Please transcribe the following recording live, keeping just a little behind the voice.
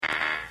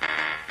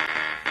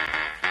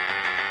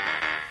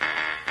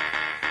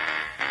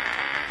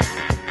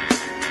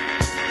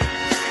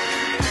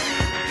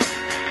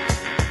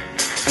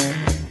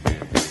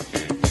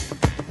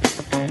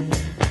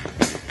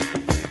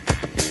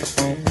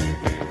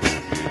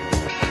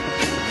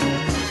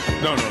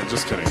No,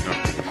 just kidding.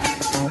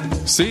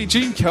 No. See,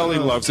 Gene Kelly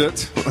loves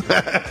it.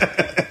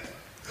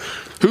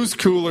 Who's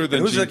cooler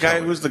than Gene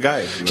Kelly? Who's the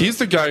guy? He's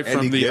the guy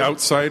from The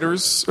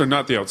Outsiders, or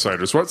not The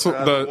Outsiders. What's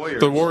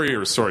the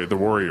Warriors? Sorry, The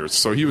Warriors.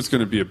 So he was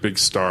going to be a big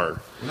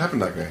star. What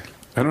happened to that guy?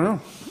 I don't know.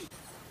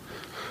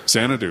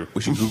 Xanadu.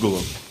 We should Google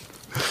him.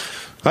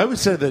 I would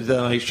say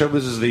that show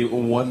business is the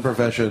one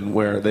profession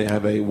where they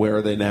have a "Where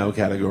Are They Now"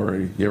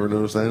 category. You ever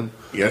notice that?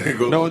 Yeah.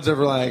 No one's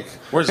ever like,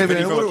 "Where's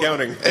Vinny from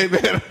accounting?" Hey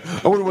man,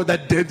 I wonder what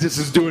that dentist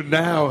is doing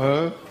now,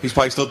 huh? He's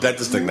probably still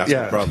dentisting. That's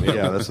the problem.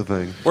 Yeah, that's the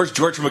thing. Where's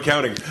George from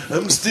accounting?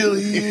 I'm still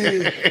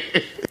here.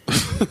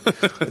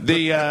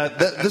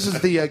 This is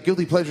the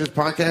Guilty Pleasures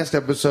podcast,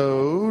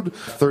 episode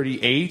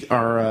 38.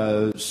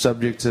 Our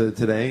subject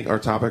today, our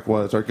topic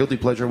was our guilty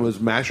pleasure was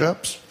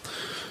mashups.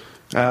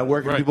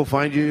 Where can people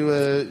find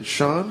you,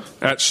 Sean?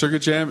 At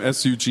SugaJam,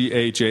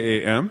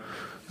 SUGAJAM.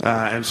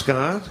 And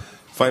Scott?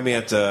 Find me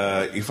at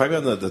you find me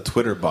on the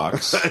Twitter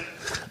box.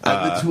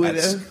 The Twitter?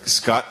 At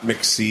Scott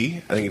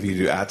McC. I think if you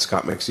do at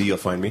Scott McC, you'll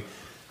find me.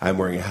 I'm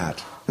wearing a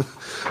hat.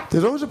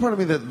 There's always a part of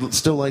me that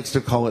still likes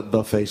to call it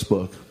the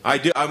Facebook. I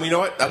do. I mean, you know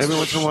what? Every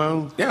once in a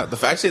while. Yeah,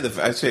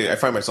 I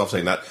find myself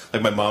saying that.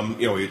 Like my mom,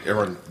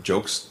 everyone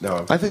jokes.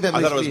 No, I think that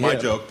I thought it was my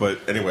hip. joke, but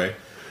anyway.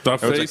 The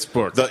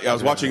Facebook. I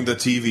was watching the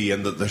TV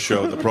and the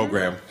show, the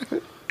program.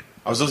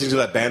 I was listening to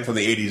that band from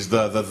the 80s,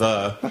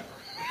 the.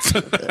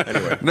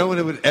 Anyway. No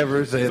one would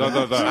ever say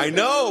that. The. I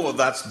know. Well,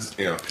 that's,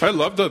 I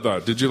love the.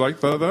 Did you like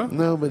the?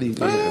 Nobody.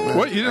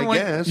 What? You didn't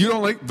like? Guess. You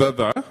don't like the?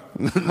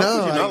 No.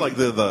 How could you not like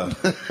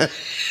the.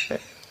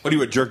 What are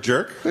you, a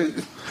jerk?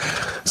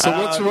 So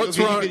what's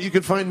wrong? You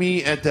can find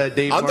me at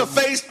Dave on Martin,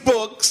 the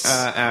Facebooks.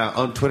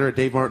 On Twitter at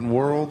Dave Martin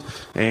World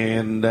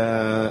and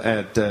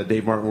at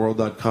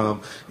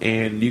DaveMartinWorld.com.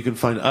 And you can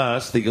find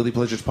us, the Guilty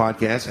Pleasures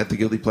Podcast, at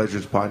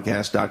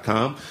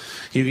theguiltypleasurespodcast.com.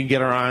 You can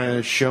get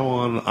our show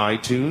on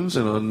iTunes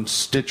and on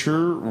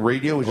Stitcher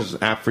Radio, which is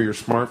an app for your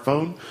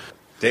smartphone.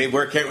 Dave,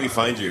 where can't we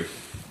find you?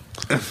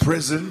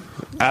 Prison?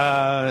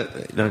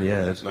 Not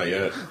yet. Not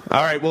yet.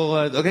 All right, well,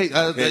 okay,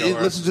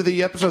 listen to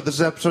the episode. This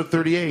is episode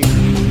 38.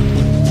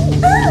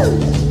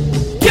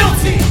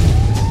 Guilty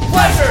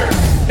Pleasures!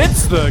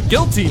 It's the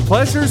Guilty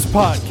Pleasures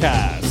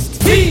Podcast.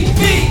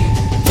 TV,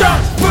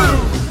 junk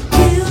food,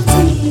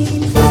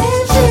 Guilty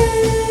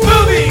pleasures,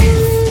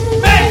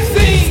 movies,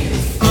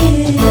 magazines,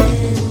 hidden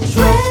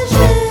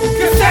treasures,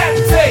 cassette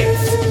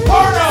tapes,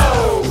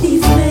 porno,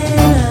 these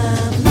men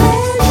of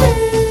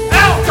legend.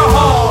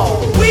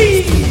 alcohol,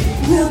 weed.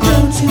 We'll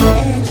go to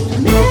any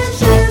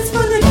measures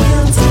for the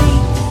guilty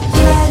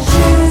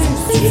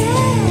pleasures.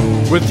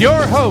 Yeah. With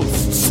your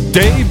hosts,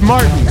 Dave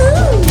Martin,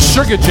 Ooh.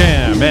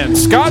 SugaJam, and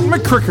Scott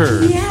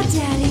McCrockard. Yeah,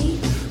 Daddy.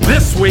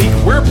 This week,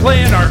 we're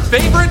playing our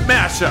favorite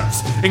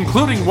mashups,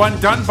 including one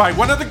done by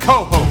one of the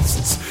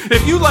co-hosts.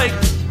 If you like...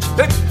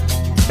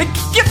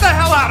 get the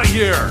hell out of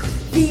here!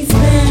 These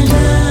men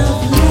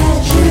of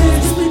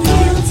legends with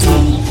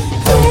guilty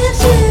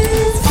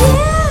pleasures.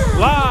 Yeah.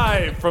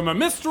 Live from a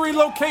mystery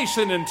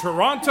location in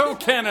Toronto, I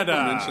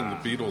Canada. mentioned the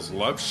Beatles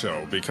Love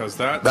Show because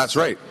That's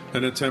right.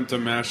 an attempt to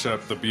mash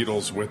up the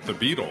Beatles with the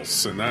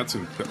Beatles, and that's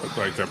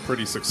like a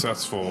pretty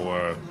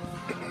successsul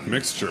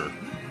mixture.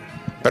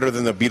 Better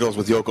than the Beatles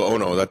with Yoko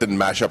Ono. That didn't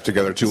mash up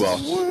together too well.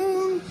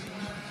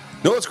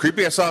 No, it's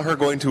creepy. I saw her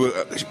going to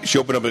she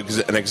opened up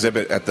an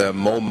exhibit at the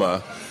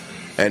MoMA,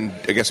 and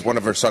I guess one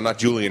of her son, not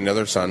Julian,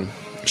 another son,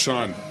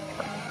 Sean.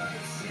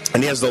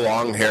 and he has the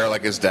long hair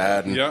like his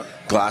dad and Yeah.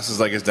 glasses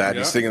like his dad.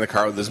 Yeah. He's sitting in the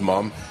car with his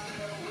mom,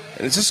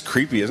 and it's just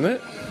creepy, isn't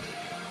it?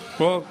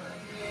 Well,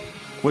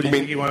 What do you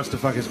think he wants to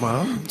fuck his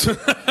mom?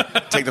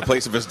 Take the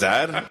place of his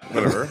dad,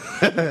 whatever.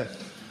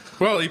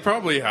 well, he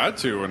probably had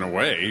to in a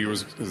way.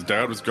 His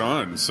dad was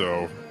gone,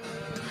 so.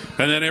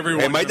 And then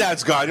everyone. Hey, my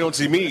dad's gone. You don't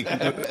see me.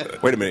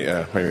 Wait a minute.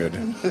 Yeah, maybe I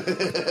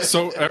did.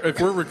 So if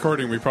we're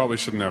recording, we probably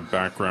shouldn't have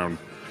background.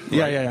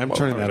 Yeah, I'm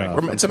turning that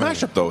off. It's a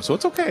mashup though, so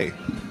it's okay.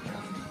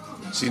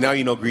 See, now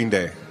you know Green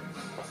Day.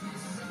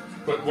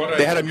 But what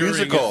They had a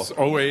musical.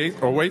 Oh wait,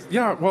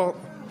 yeah. Well,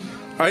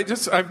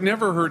 I've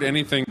never heard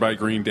anything by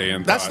Green Day,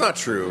 and That's not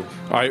true.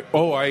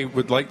 I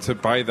would like to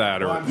buy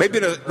that, or Maybe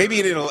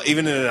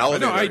even in an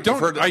elevator. no, I You've don't.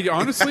 heard- I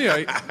honestly, I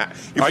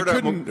You've heard a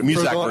couldn't.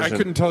 Muzak I version.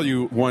 couldn't tell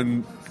you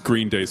one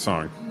Green Day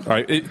song.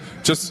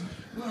 Just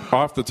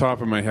off the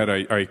top of my head,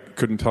 I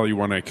couldn't tell you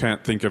one. I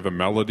can't think of a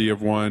melody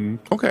of one.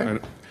 Okay.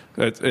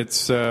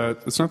 It's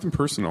nothing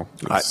personal.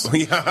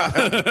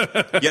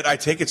 Yet I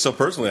take it so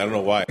personally. I don't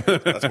know why.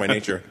 That's my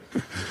nature.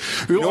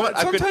 You know what?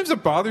 Sometimes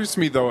it bothers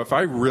me though if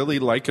I really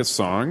like a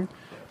song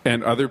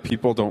and other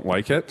people don't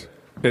like it.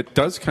 It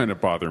does kind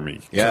of bother me.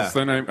 'Cause Yeah.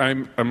 Then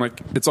I'm like,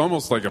 it's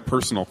almost like a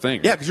personal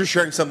thing. Yeah, because you're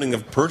sharing something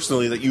of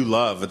personally that you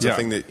love. It's a Yeah.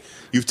 thing that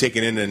you've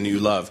taken in and you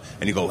love,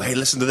 and you go, "Hey,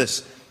 listen to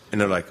this,"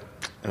 and they're like,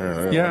 Yeah, "What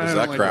I is don't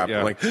that like crap?" it, yeah.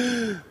 I'm like,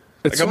 It's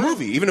like a sort of-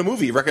 movie, even a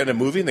movie. You recommend a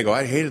movie, and they go,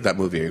 "I hated that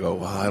movie." You go,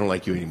 "Well, I don't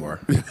like you anymore."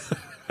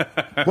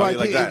 Well, I you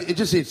like think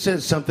that? it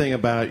says something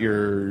about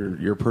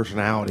your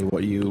personality,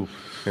 what you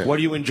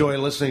enjoy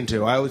listening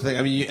to. I always think,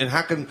 I mean, and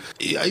how can,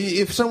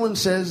 if someone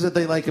says that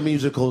they like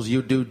musicals,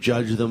 you do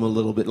judge them a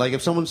little bit. Like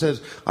if someone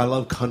says, I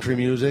love country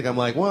music, I'm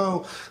like,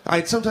 well,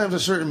 sometimes a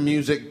certain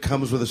music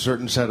comes with a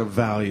certain set of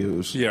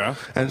values. Yeah.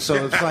 And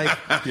so it's like,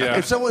 Yeah.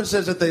 if someone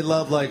says that they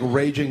love like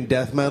raging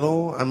death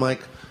metal, I'm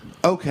like,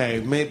 okay,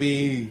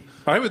 maybe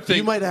I would think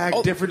you might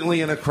act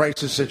differently in a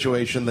crisis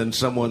situation than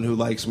someone who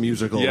likes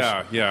musicals.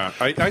 Yeah.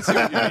 I see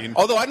what you mean.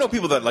 Although I know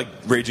people that like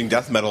raging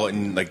death metal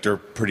and like they're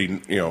pretty,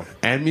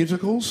 And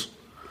musicals?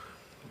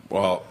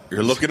 Well,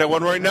 you're looking at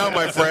one right now,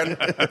 my friend.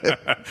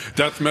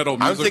 Death metal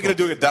musical. I'm thinking of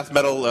doing a death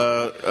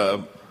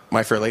metal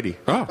My Fair Lady.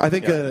 Oh. I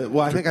think.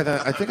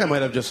 I think I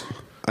might have just.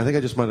 I think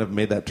I just might have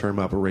made that term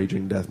up. A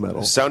raging death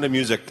metal. Sound of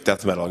Music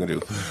death metal. I'm gonna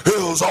do.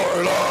 Hills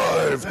are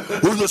alive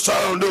with the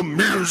sound of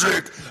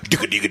music.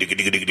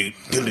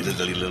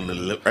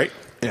 Right?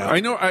 Yeah. I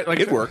know. I like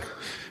It'd work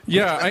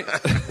Yeah,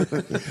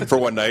 for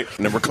one night,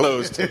 and then we're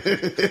closed.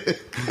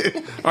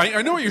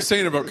 I know what you're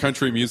saying about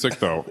country music,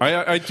 though.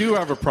 I do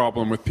have a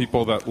problem with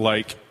people that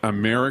like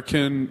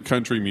American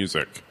country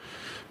music.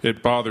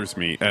 It bothers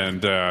me,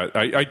 and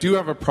I do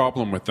have a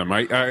problem with them.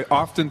 I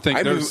often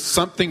think there's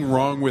something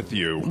wrong with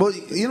you. Well,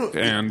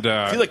 and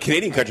I feel like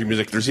Canadian country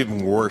music, there's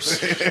even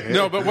worse.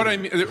 No, but what I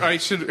mean, I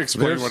should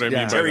explain what I mean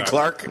by Terry that.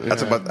 Clark.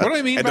 That's about What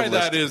I mean end by of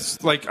that list.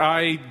 is, like,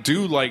 I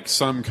do like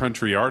some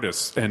country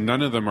artists, and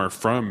none of them are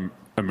from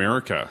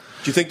America.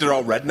 Do you think they're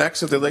all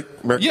rednecks if they like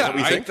American? Yeah, Is that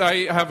what you think?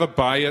 I have a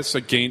bias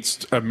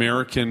against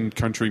American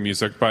country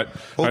music, but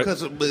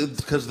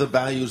because the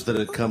values that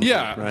it comes.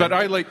 yeah, with, right? but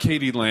I like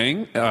Katie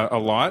Lang a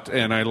lot,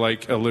 and I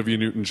like Olivia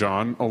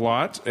Newton-John a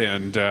lot,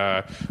 and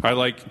I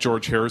like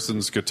George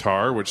Harrison's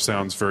guitar, which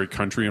sounds very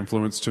country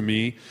influenced to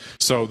me.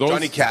 So those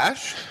Johnny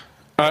Cash.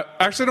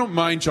 Actually, I don't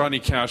mind Johnny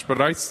Cash, but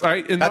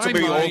in That's my a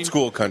very mind, old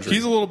school country.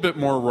 He's a little bit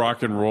more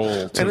rock and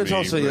roll to and it's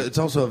me.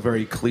 also a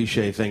very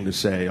cliche thing to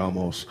say,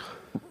 almost.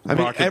 I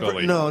mean,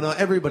 Rockabilly. no,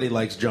 everybody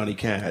likes Johnny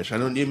Cash. I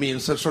don't. You mean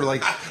it's sort of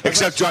like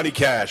Except Johnny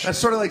Cash. That's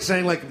sort of like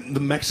saying like the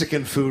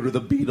Mexican food or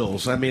the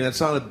Beatles. I mean,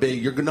 it's not a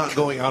big. You're not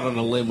going out on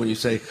a limb when you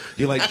say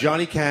you like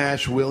Johnny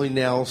Cash, Willie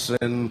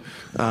Nelson.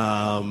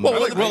 I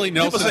like Willie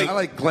Nelson. I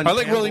like Glenn. I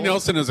like Willie Campbell.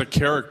 Nelson as a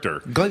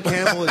character. Glenn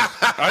Campbell is.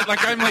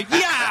 I'm like,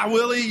 yeah,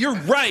 Willie, you're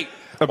right.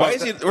 Why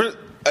is he?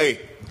 Hey,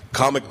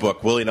 comic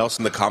book. Willie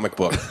Nelson, the comic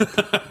book,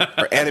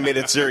 or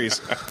animated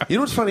series. You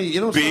know what's funny?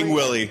 Being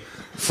Willie,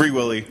 Free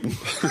Willie,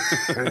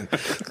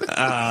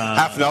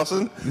 half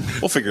Nelson.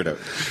 We'll figure it out.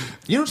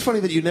 You know what's funny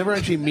that you never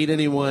actually meet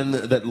anyone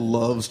that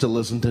loves to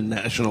listen to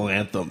national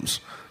anthems.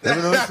 Ever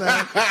notice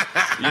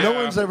that? No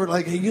one's ever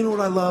like, hey, you know what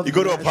I love? You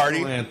go to a National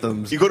party.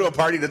 Anthems. You go to a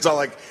party that's all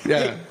like,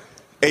 Yeah.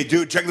 Hey,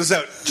 dude, check this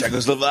out.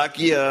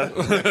 Czechoslovakia.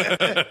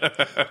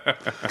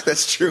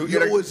 That's true. Yo,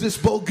 is this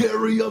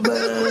Bulgaria,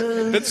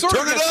 man? It sort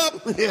Turn of it gets,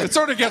 up! It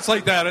sort of gets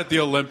like that at the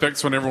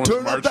Olympics when everyone's Turn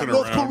up marching that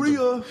North around.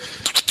 Korea.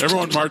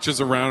 Everyone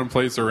marches around and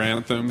plays their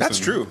anthems. That's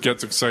and true.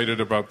 Gets excited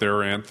about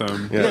their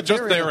anthem. Yeah. Yeah, just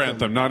Their their anthem.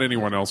 anthem, not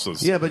anyone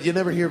else's. Yeah, but you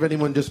never hear of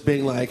anyone just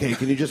being like, hey,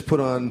 can you just put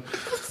on,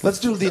 let's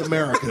do the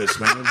Americas,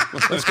 man.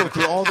 Let's go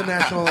through all the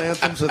national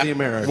anthems of the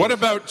Americas. What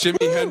about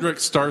Jimi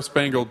Hendrix' Star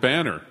Spangled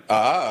Banner?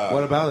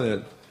 What about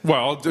it?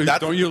 Well,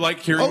 don't you like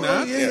hearing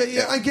that?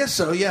 Yeah. I guess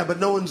so, yeah, but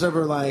no one's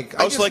ever like...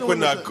 I was like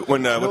when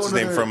what's his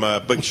name from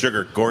Big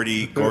Sugar,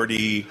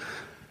 Gordy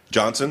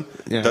Johnson,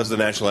 does the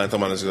national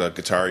anthem on his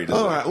guitar. He does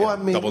All right, well, I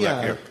mean, double neck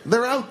yeah, here.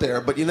 they're out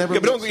there, but you never... Yeah,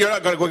 but you're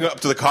not going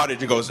up to the cottage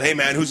and goes, hey,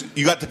 man,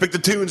 you got to pick the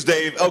tunes,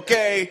 Dave.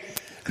 Okay,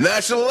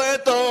 national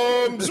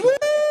anthems. Woo!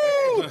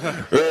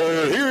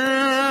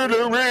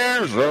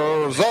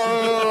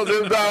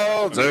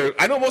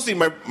 I know mostly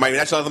my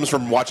national anthems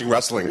from watching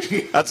wrestling.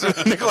 That's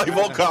Nikolai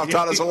Volkov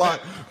taught us a lot.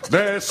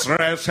 That's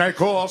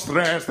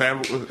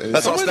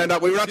all stand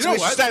up. We were not You know supposed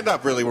to what? stand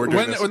up, really. We're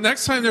doing this. When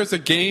next time there's a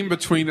game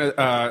between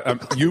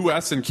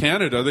U.S. and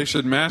Canada, they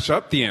should mash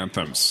up the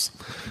anthems.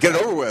 Get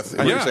it over with.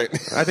 What do you Yeah. say?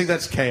 I think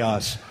that's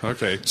chaos.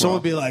 Okay. Someone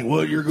would be like,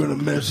 well, you're going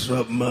to mess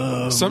up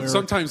my...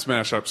 Sometimes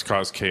mashups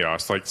cause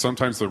chaos. Like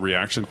sometimes the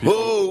reaction people.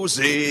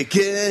 Jose,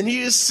 can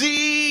you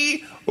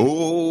see?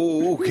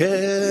 Oh,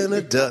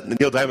 Canada.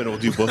 Neil Diamond will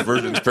do both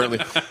versions, apparently.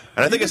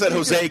 And I think I said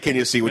Jose, can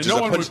you see? Which And is no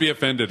a one punch. would be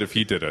offended if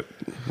he did it.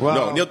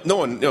 Well,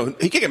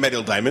 He can't get mad at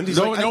Neil Diamond. He's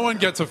No, like, no one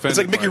gets offended. It's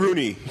like Mickey by it.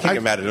 Rooney. He can't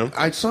get mad at him.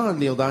 I saw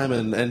Neil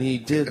Diamond, and he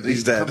did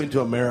He's dead. Coming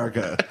to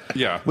America.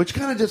 Yeah. Which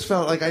kind of just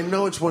felt like, I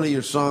know it's one of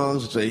your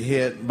songs, it's a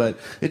hit, but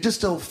it just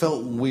still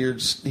felt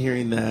weird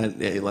hearing that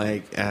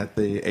like at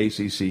the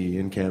ACC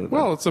in Canada.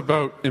 Well, it's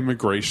about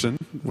immigration.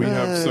 We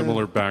have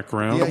similar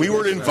background. yeah. We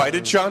weren't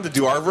invited, Sean, to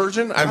do our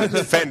version. I'm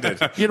offended.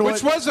 you know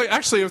Which what? was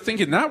actually, I was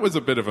thinking that was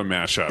a bit of a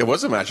mashup. It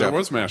was a mashup. There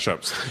was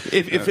mashups.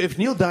 If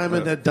Neil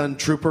Diamond had done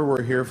Trooper,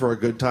 We're Here for a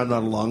Good Time,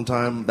 Not a Long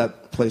Time,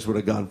 that place would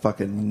have gone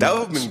fucking nuts. That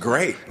would have been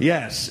great.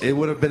 Yes, it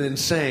would have been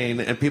insane,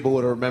 and people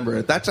would have remembered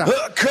it. That's a...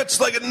 Cuts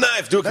like a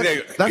knife. Do it That's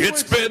today.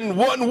 It's what been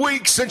 1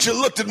 week since you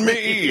looked at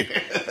me.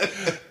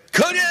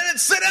 Could you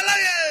say that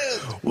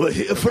like We're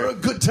here for a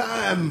good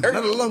time, not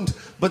a long.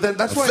 But then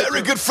that's why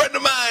Very good friend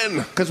of mine.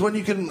 Because when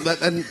you can,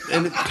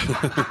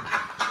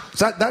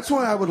 so that's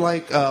why I would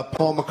like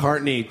Paul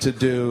McCartney to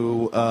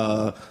do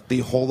the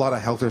Whole Lot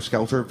of Helter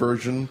Skelter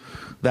version,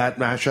 that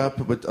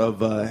mashup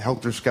of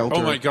Helter Skelter.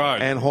 Oh my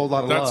God! And Whole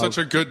Lot of That's Love.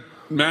 such a good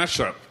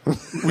mashup.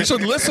 We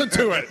should listen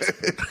to it.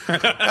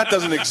 That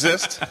doesn't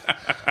exist.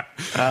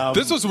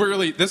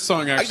 This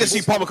song I actually. can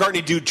see Paul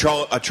McCartney do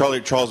a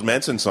Charles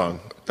Manson song.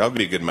 That would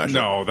be a good mashup.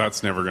 No,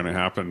 that's never going to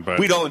happen. But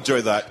We'd all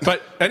enjoy that.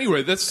 But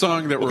anyway, this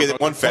song that we're Okay,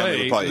 about one to family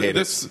play, would probably hate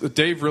this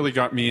Dave really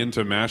got me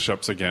into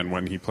mashups again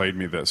when he played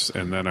me this,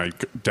 and then I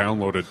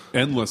downloaded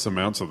endless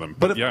amounts of them.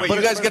 But yeah, Wait,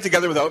 you guys get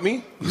together without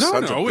me? You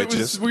sons of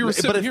bitches. we were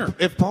sitting But here.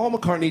 if Paul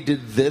McCartney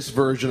did this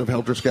version of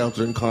Helter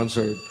Skelter in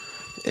concert,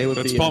 it would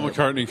That's be Paul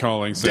McCartney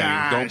calling,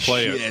 saying, "Don't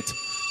play it."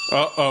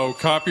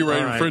 Copyright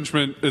All right.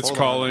 infringement is Hold on,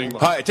 calling.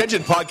 hold on. Hi,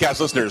 attention podcast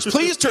listeners.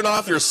 Please turn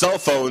off your cell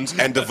phones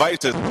and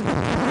devices.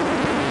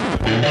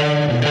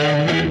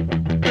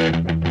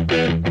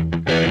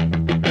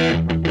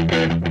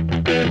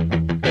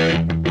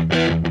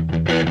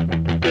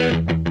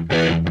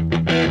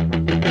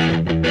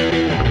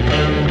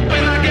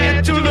 When I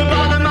get to the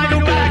bottom, I go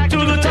back to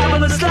the top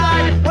of the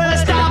slide. Where I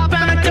stop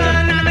and I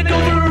turn and I go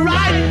for a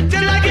ride.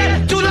 Till I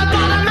get to the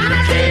bottom and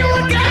I see you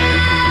again.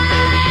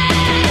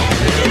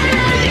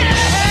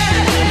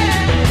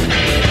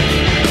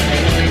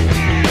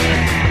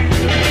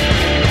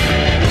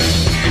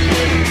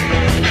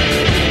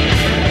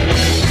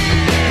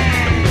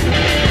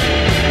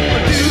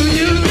 Do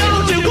you know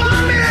you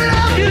want me to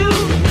love you?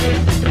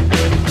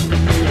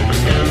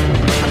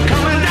 I'm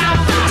coming down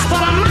fast,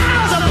 but I'm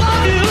miles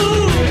above you.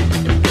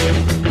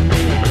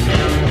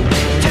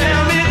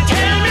 Tell me,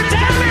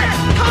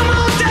 come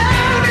on,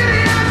 tell me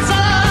the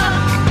answer.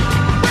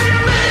 When you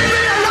made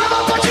me a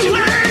lover, but you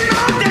ain't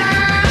no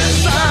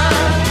dancer.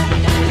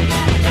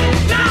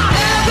 Now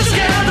have the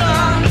together,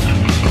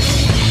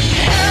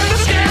 have the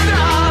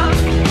together,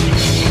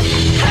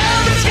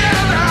 have the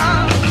together.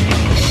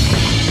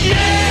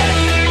 Yeah.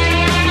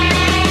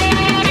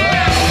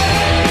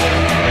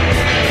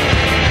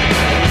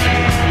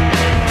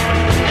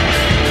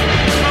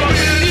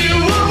 Will you,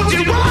 won't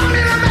you want me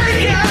to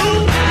make you?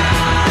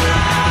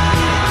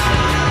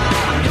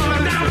 I'm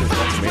coming down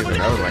fast, but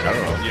I was like, I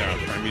don't know.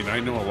 Yeah, I mean, I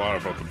know a lot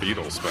about the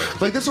Beatles,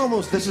 but Like this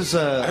is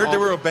I heard they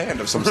were a band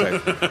of some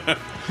sort.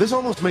 this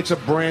almost makes a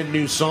brand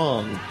new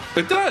song.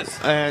 it does.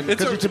 And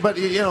it's but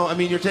you know, I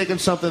mean, you're taking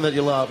something that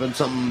you love and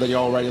something that you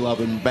already love,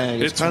 and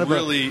bang, it's kind of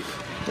really.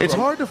 it's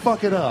hard to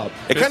fuck it up.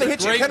 It kind of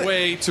It's hits a you. great Kinda,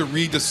 way to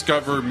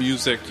rediscover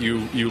music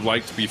you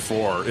liked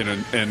before,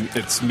 and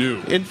it's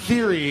new. In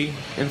theory,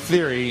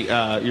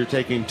 you're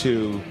taking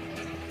two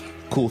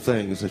cool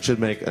things that should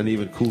make an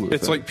even cooler.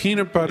 It's thing. like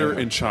peanut butter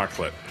and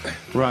chocolate.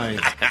 right.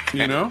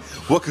 You know,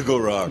 what could go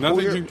wrong?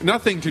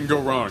 nothing can go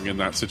wrong in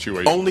that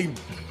situation. Only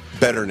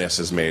betterness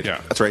is made.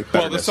 Yeah, That's right.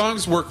 Well, the Betterness.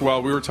 songs work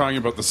well. We were talking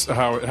about this,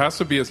 how it has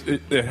to be.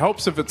 It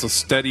helps if it's a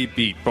steady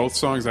beat. Both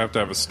songs have to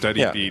have a steady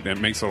Yeah. beat, and it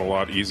makes it a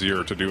lot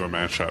easier to do a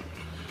mashup.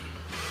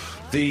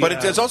 But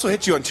it also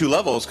hits you on two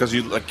levels because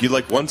you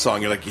like one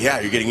song, you're like,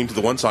 yeah, you're getting into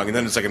the one song, and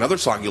then it's like another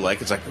song you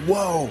like. It's like,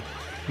 whoa,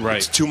 Right.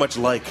 It's too much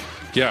like.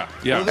 Yeah,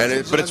 yeah.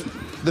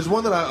 There's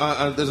one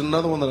that there's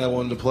another one that I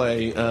wanted to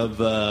play of.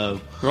 Well,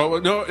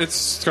 no, it's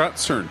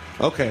Scott's turn.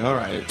 Okay, all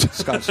right,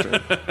 Scott's turn.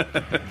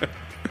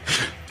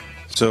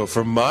 So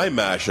for my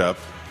mashup,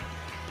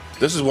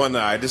 this is one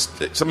that I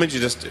think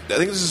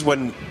this is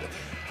when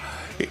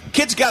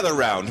kids gather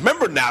around.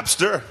 Remember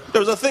Napster? There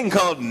was a thing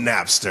called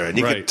Napster, and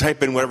you Right. could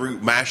type in whatever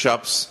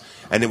mashups,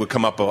 and it would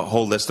come up a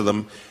whole list of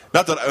them.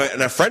 Not that,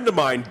 and a friend of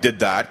mine did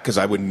that because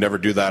I would never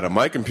do that on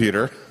my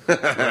computer.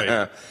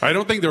 Right. I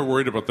don't think they're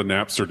worried about the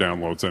Napster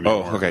downloads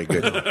anymore. Oh, okay,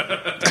 good.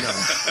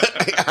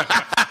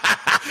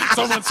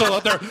 Someone's still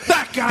out there.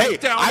 That guy. Hey,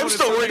 I'm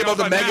still worried about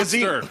the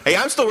magazine. Hey,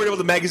 I'm still worried about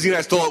the magazine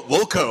I stole at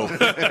Wilco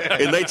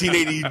in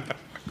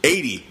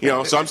 1980. You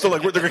know, so I'm still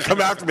like, they're going to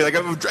come after me. Like,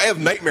 I have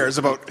nightmares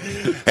about,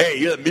 hey,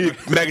 you're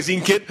that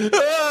magazine kid.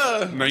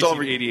 Ah! It's all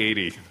over-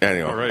 1980.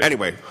 Anyway, All right.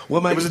 anyway, What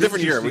it was a magazine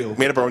different did you year. We steal?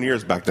 made up our own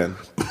years back then.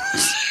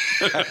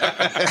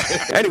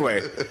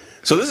 Anyway,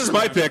 so this is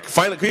my pick.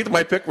 Finally, can we get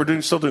my pick?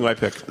 Still doing my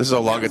pick. This is how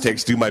long it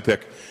takes to do my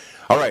pick.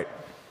 All right.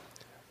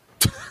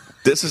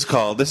 No,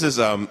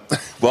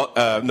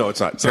 it's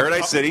not.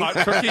 Paradise City.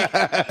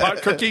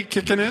 Pot cookie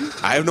kicking in.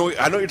 I know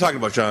what you're talking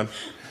about, John.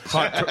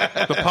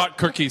 The pot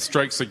cookie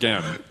strikes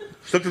again.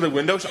 Looked through the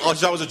window. Oh,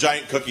 that was a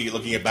giant cookie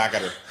looking back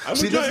at her.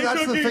 See,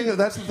 that's the thing.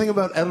 That's the thing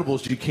about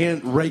edibles. You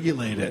can't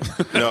regulate it.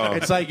 No.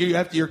 It's like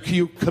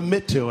you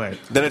commit to it.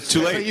 Then it's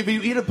too Like, late. if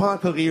you eat a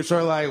pot cookie, you're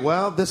sort of like,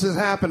 well, this is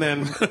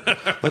happening.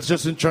 Let's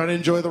just try to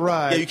enjoy the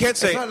ride. Yeah, you can't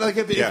say- It's not like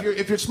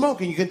if you're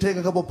smoking, you can take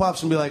a couple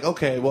puffs and be like,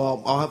 okay,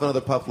 well, I'll have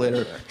another puff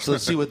later. So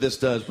let's see what this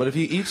does. But if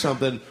you eat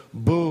something,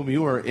 boom,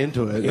 you are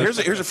into it.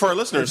 Here's for our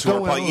listeners who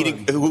are probably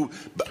eating.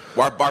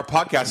 Our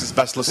podcast is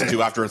best listened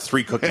to after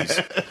 3 cookies.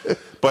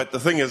 But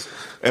the thing is,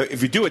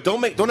 if you do it,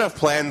 don't have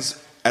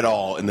plans at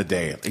all in the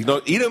day. You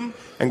know, eat them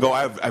and go.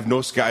 I have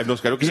no schedule.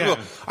 Because you go,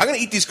 I'm going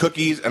to eat these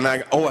cookies and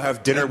I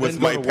have dinner with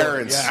my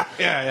parents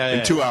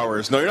in 2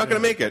 hours. No, you're not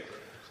going to make it.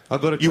 I'll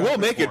go to. You will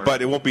make it,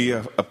 but it won't be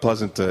a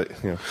pleasant.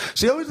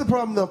 See, always the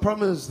problem. The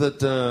problem is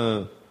that,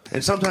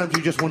 and sometimes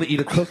you just want to eat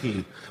a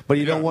cookie, but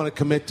you don't want to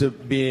commit to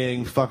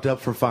being fucked up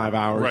for 5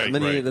 hours, Right, and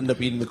then right. you end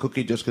up eating the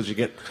cookie just because you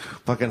get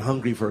fucking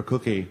hungry for a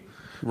cookie.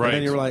 Right. And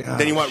then you're like,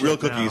 Then you want real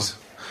cookies.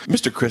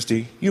 Mr.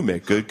 Christie, you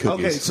make good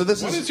cookies. Okay, so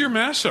this What is is your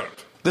mashup?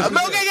 Okay,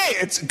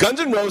 it's Guns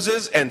N'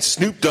 Roses and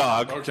Snoop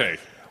Dogg. Okay.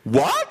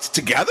 What?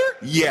 Together?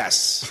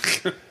 Yes.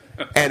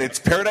 And it's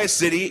Paradise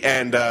City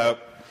and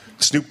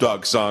Snoop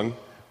Dogg song.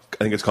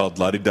 I think it's called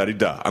La Di Da Di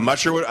Da. I'm not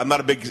sure what. I'm not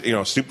a big.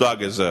 Snoop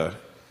Dogg is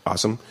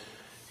awesome.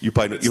 You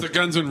probably It's the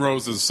Guns N'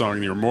 Roses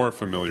song you're more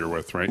familiar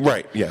with, right?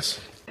 right. Yes.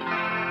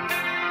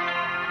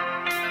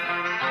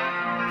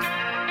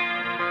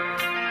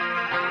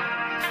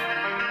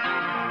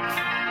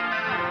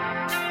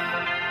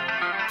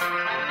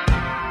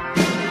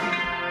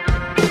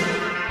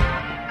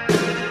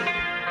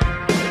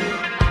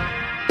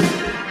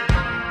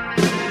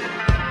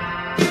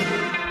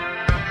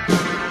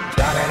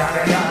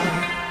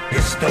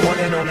 It's the one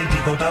and only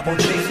Digo Double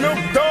G. Snoop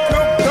Dogg.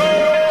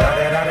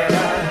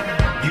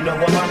 Da-da-da-da-da. You know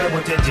I'm mobbing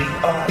with the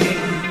D.R.E.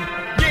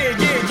 Yeah.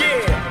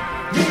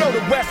 You know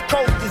the West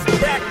Coast is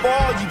back for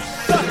all you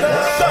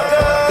suckers.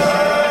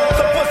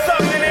 So put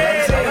something in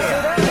there.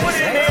 Put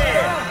it in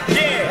there.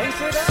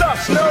 Yeah. Suck,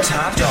 Snoop.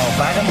 Top dog,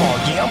 bite them all,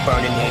 yeah, I'm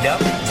burning it up.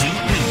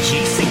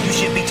 DPGC, you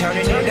should be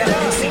turning it up.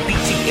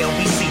 CPT,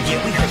 LBC,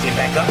 yeah, we hooking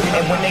back up.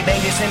 And when they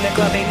bang this in the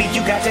club, baby,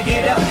 you got to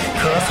get up.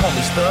 Cuz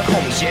homies, thug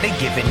homies, yeah, they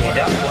giving it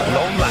up.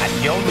 Low life,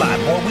 yo life,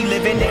 boy, we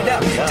living it up.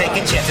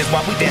 Taking chances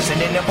while we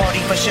dancing in the party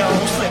for show.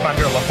 Slip my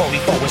girl a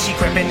 44 when she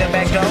crept in the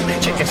back door.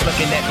 Chickens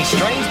looking at me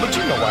strange, but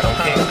you know I don't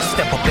care.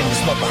 Step up in this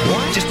mother,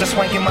 just a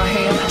swank in my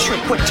hand. Trick,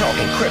 quit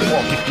talking, crip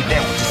walk if you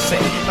down with the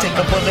set. Take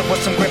a bullet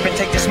with some grip and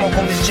take the smoke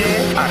on this jet.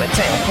 Out of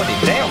town, put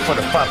it down for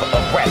the father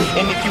of rap.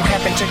 And if you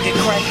happen to get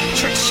cracked,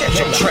 trick, shut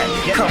your trap.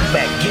 Come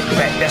back, get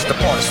back, that's the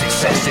part of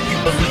success. If you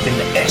believe in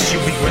the S,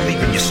 you'll be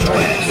relieving your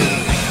stress.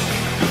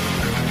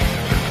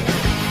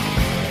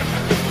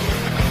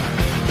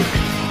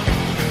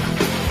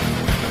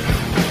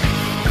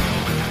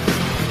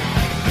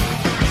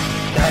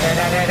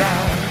 Da-da-da-da-da.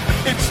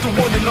 It's the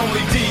one and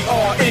only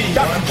D.R.E.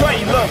 Dr.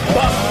 Dre, love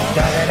bus.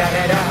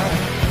 Da-da-da-da-da.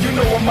 You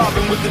know I'm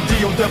mobbing with the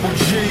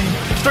D.O.G.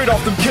 Straight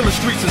off them killer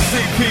streets of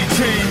CPT.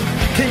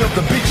 King of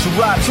the beach, you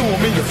ride to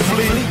him in your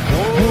fleet.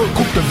 Wood,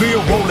 Coupe de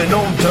Ville, rolling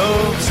on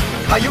dubs.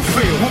 How you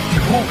feel?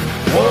 Whoop-de-whoop.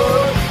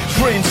 What?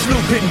 Dre and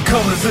Snoop hitting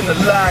colors in the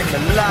lag.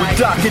 With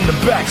Doc in the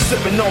back,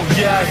 sipping on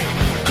yak.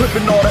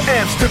 Clipping all the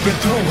amps, dipping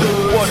through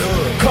hoods. What?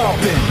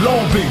 Compton,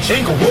 Long Beach,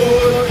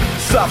 Inglewood.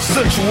 South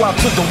Central out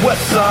to the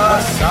west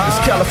side. It's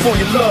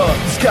California love,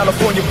 it's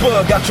California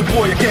bug. Got your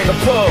boy a gang of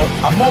pub.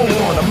 I'm on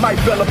one, I might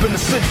bell up in the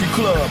Century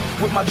Club.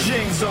 With my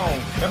jeans on,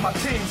 and my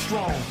team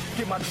strong.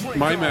 Get my drink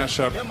My on,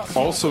 mashup and my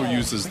also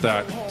uses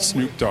that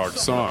Snoop Dogg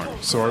song.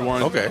 So I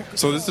want. Okay.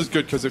 So this is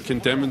good because it can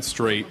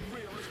demonstrate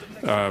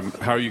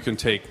how you can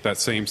take that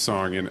same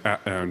song and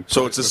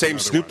So it's the same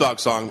another Snoop one. Dogg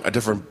song, a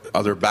different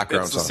other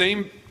background It's the song.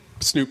 same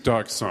Snoop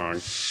Dogg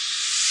song.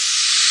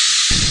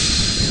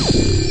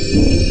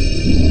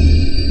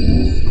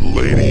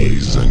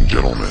 Ladies and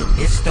gentlemen,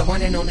 It's the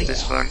one and only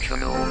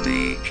dysfunctional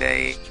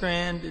DJ.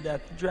 Stranded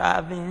at the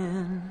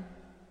drive-in,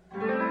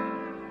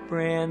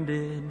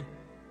 branded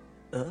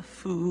a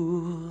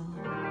fool.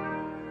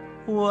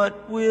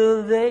 What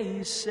will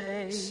they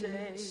say?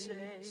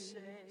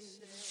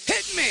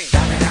 Hit me!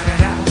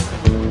 Da-da-da-da-da.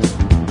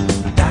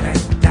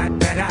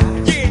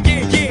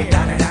 Yeah.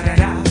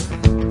 Da-da-da-da-da.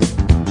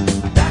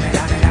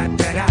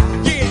 Da-da-da-da-da-da.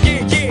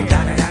 Yeah.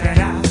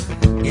 Da-da-da-da-da.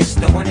 It's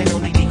the one and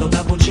only Digo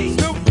Double G.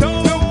 Snoop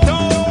Dogg.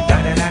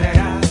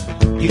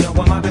 Da-da-da-da-da. You know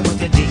I'm mobbing with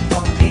the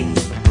D.R.E.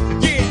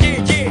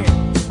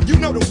 Yeah. You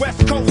know the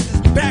West Coast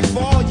is back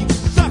for all you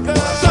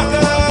suckers.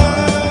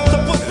 So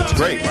put It's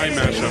great. My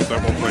mashup that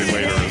we'll play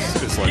later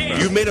is like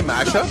that. You made a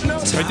mashup?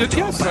 I did,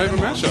 yes. I have a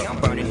mashup. I'm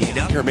burning it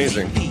up. You're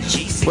amazing.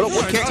 What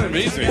it's can't, not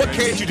amazing. What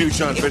can't you do,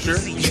 Sean Fisher?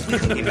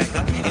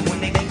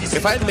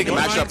 If I had to make a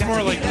Well, mashup, mine's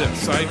more like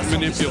this. I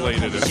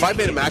manipulated it. if I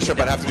made a mashup,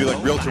 I'd have to do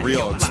like reel to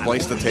reel and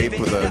splice the tape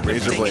with a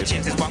razor blade.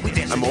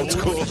 I'm old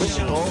school.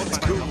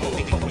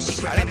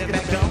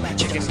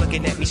 Chickens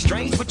looking at me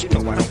strange, but you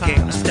know I don't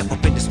care. Step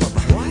up in this mother,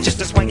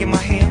 just a swank in my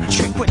hand.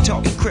 Trick, quit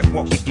talking, crip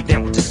walk if you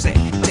down with the set.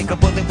 Take a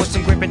bullet with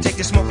some grip and take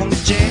the smoke on the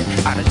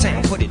jet. Out of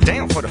town, put it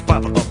down for the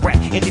father of rap.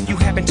 And if you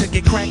happen to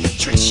get cracked,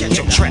 trick, shut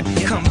your trap.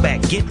 Come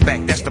back, get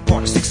back, that's the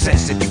part of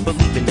success. If you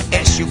believe in the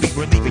S, you'll be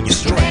relieving your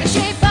stress.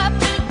 Shape up,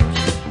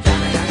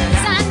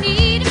 'cause I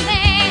need a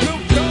man.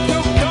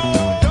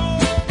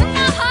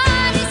 My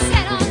heart is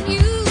set on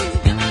you.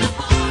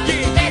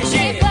 Better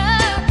shape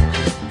up,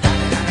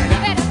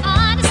 better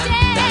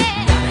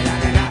understand.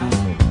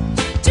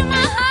 To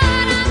my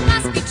heart I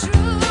must be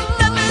true.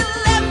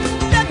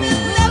 Nothing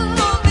left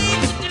for me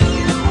to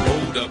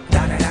do.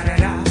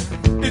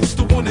 It's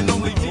the one and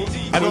only D.D.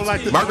 I don't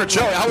like the Margaret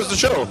Cho, how was the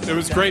show? It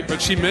was great,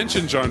 but she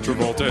mentioned John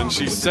Travolta, and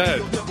she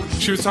said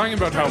she was talking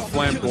about how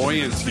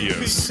flamboyant he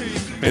is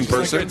In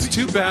person? Like, it's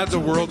too bad the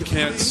world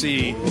can't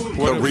see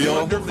what The a real?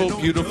 wonderful,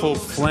 beautiful,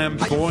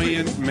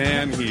 flamboyant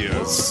man he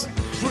is.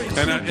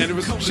 And it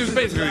was she was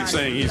basically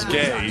saying he's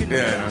gay,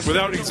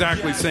 without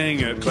exactly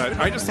saying it. But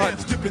I just thought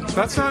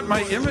that's not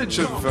my image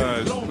of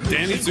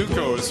Danny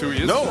Zuko is who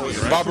he is. No, to me,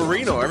 right?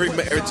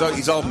 Barbarino.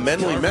 He's all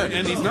manly men.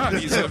 And he's not.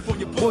 He's a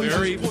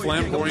very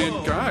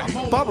flamboyant guy.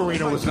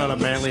 Barbarino was not a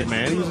manly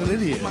man. He was an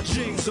idiot.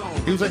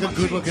 He was like a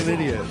good-looking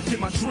idiot.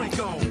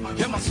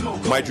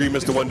 My dream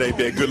is to one day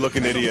be a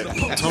good-looking idiot.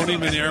 Tony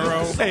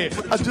Manero. Hey,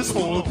 I just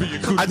want to be a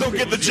good. I don't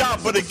get the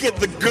job, but I get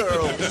the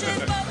girl.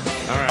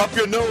 Up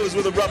your nose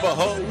with a rubber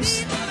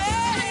hose.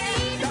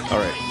 All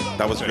right,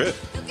 that was good.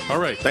 All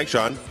right. Thanks,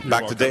 Sean. Back to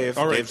welcome. Dave.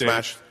 All right, Dave Dave.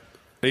 Smash.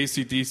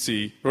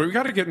 AC/DC. Well, we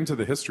got to get into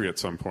the history at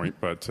some point,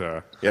 but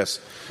Yes.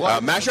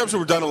 Mashups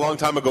were done a long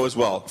time ago as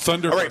well.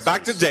 Thunderbusters. All right,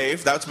 back to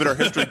Dave. That's been our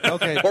history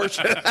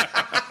portion.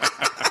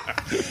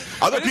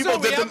 Other people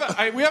did them.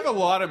 we have a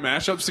lot of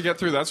mashups to get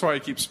through. That's why I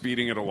keep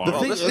speeding it along.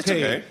 it's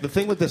okay. The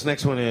thing with this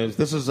next one is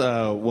this is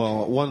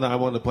one that I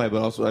wanted to play,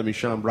 but also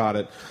Sean brought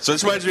it. So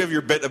this reminds me of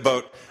your bit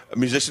about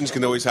musicians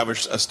can always have a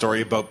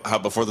story about how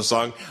before the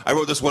song. I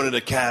wrote this one in a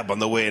cab on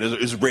the way, and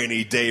it was a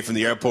rainy day from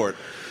the airport.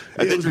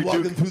 I was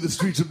walking through the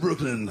streets of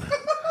Brooklyn,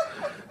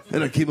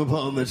 and I came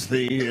upon this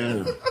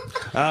thing.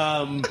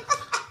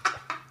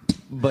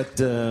 But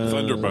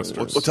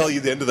Thunderbusters. We'll tell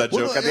you the end of that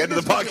joke at the end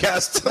of the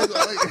podcast.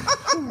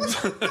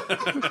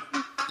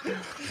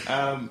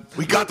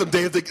 We got them,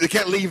 Dave. They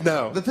can't leave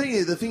now. The thing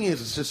is,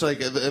 it's just like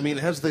it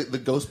has the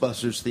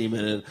Ghostbusters theme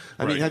in it.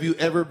 I mean, have you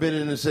ever been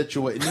in a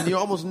situation? I mean, you're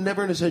almost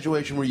never in a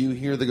situation where you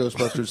hear the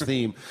Ghostbusters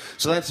theme.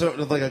 So that's sort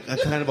of like a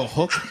kind of a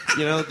hook,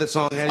 that the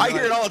song has. I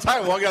hear it all the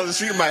time walking down the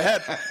street in my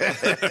head.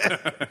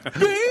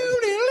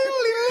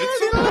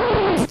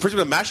 First of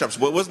all, mashups.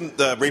 What wasn't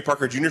the Ray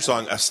Parker Jr.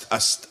 song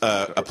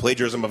a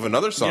plagiarism of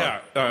another song?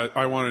 Yeah,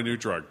 I Want a New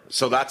Drug.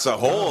 So that's a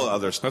whole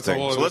other thing. A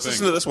whole so let's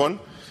listen to this one.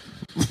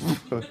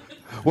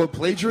 Well,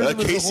 plagiarism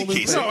is a whole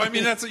new thing. No, I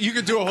mean you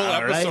could do a whole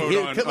episode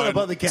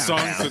on the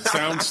songs that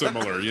sound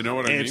similar. You know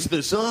what I mean? It's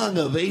the song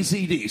of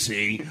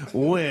AC/DC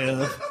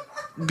with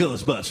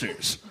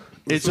Ghostbusters.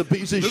 It's a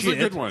piece of This shit. is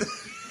a good one.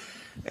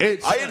 I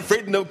ain't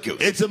afraid of no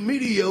ghosts. It's a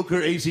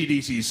mediocre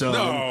AC/DC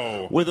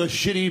song with a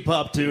shitty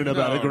pop tune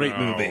about a great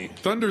movie.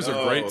 Thunder's a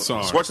great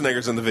song.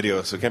 Schwarzenegger's in the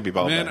video, so it can't be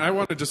bad. Man, I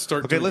want to just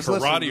start doing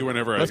karate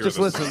whenever I hear this.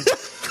 Let's just listen.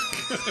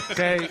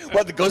 Okay.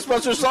 What, the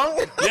Ghostbusters song?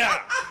 Yeah.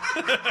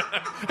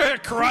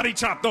 Karate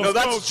chop those. No,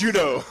 that's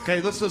judo.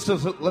 Okay, let's just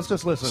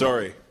listen.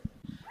 Sorry.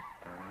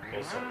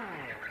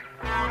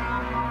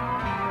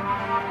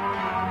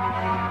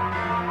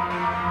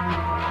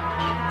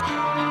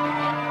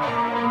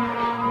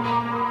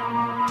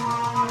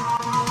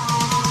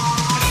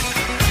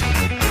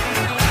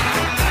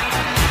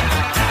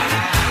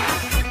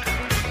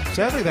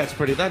 See, I think that's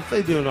pretty.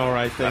 They do an all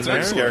right thing. That's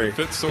there. scary. It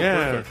fits so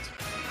perfect.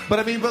 But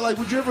I mean,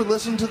 would you ever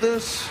listen to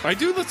this? I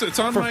do listen. It's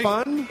on for my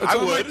fun. It's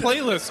on my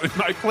playlist.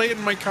 I play it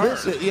in my car.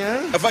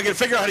 Yeah. If I can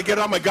figure out how to get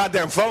it on my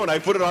goddamn phone, I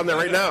put it on there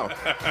right now.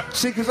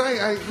 See, because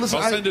I listen.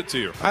 I'll send it to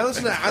you. I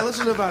listen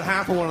to about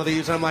half of one of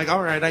these. I'm like,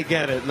 all right, I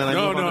get it, and then I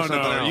move on to something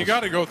else. You got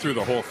to go through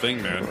the whole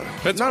thing, man.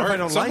 It's Not if hard. I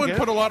don't Someone like it.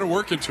 put a lot of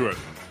work into it.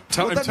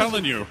 I'm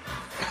telling you.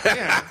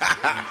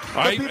 Yeah.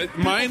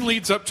 Mine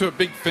leads up to a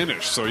big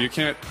finish, so you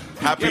can't.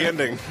 Happy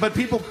ending. But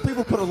people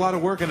put a lot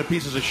of work into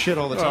pieces of shit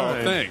all the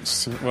time. Oh,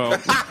 thanks. Well,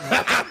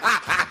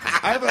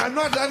 I'm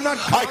not.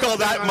 I call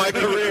that my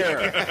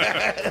career.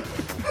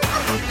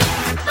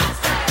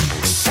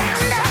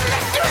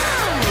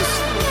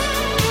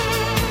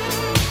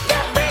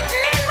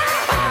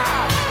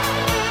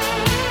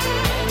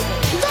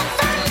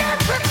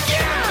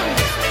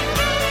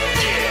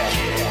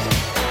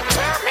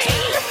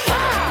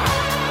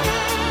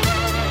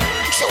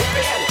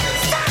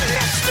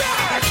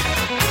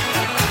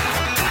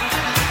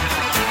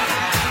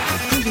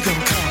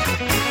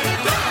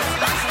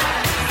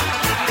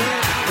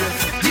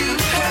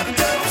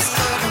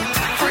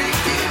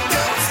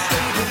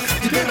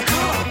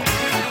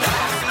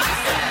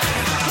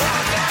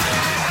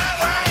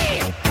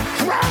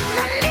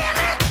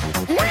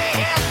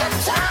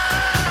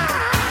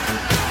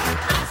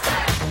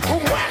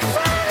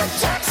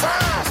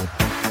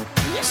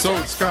 so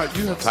Scott,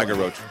 you have Tiger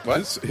Roach. What?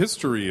 this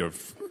history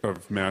of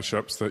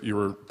mashups that you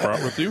were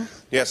brought with you.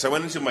 Yes, I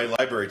went into my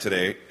library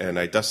today and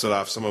I dusted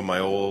off some of my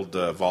old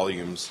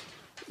volumes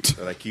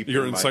that I keep.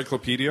 Your in my-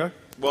 encyclopedia.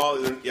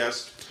 Well,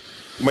 yes.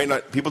 You might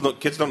not.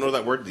 Kids don't know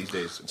that word these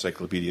days.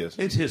 Encyclopedias.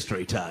 It's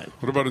history time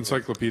What about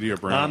Encyclopedia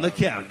Brown? on the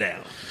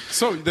countdown.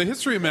 So the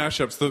history of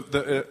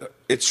mashups,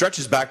 It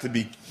stretches back to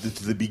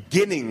the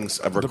beginnings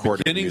of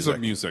recording beginnings music.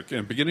 of music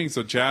and beginnings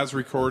of jazz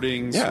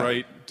recordings, Yeah.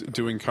 right?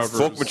 Doing covers,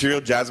 Folk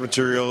material, jazz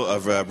material,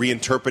 of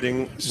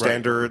reinterpreting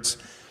standards.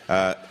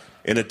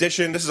 In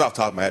addition, this is off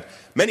the top of my head,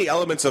 many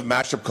elements of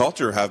mashup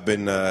culture have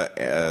been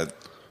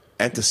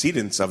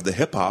antecedents of the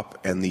hip hop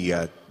and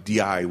the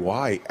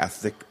DIY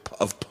ethic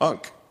of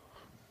punk.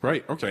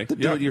 Right. Okay.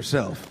 Do it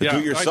yourself. Yeah, Do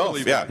it yourself, I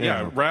believe yeah. it.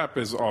 Yeah. Rap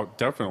is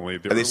definitely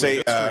the And they early say,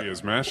 history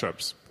is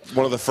mashups.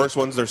 One of the first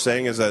ones they're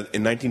saying is that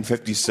in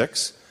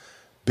 1956,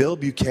 Bill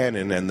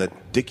Buchanan and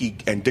Dickie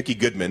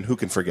Goodman, who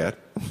can forget?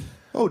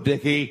 Oh,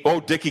 Dickie. Oh,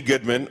 Dickie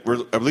Goodman,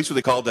 released what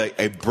they called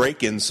a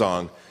break-in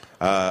song.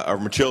 Or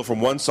material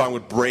from one song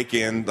would break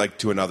in like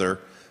to another,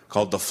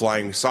 called The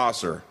Flying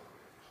Saucer.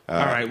 All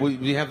right, well,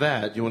 you have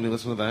that. Do you want to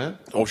listen to that?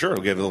 Oh, sure.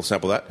 We'll get a little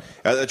sample of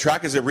that. The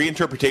track is a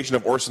reinterpretation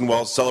of Orson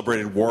Welles'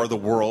 celebrated War of the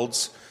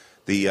Worlds,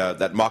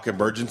 that mock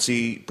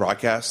emergency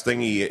broadcast thing.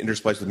 He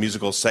interspliced with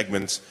musical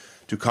segments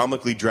to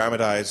comically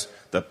dramatize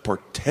the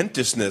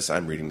portentousness.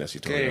 I'm reading this. You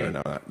told me right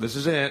now. This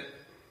is it.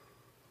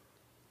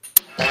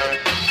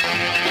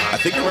 I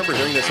think I remember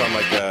hearing this on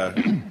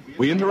like.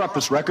 We interrupt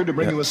this record to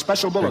bring you a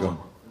special bulletin.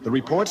 The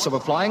reports of a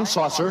flying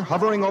saucer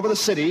hovering over the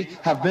city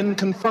have been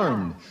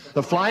confirmed.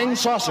 The flying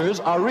saucers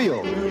are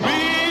real.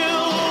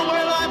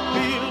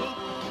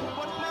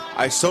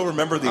 I so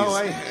remember these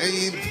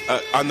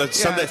on the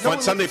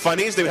Sunday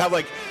Funnies. They would have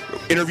like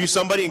interview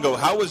somebody and go,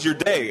 "How was your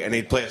day?" And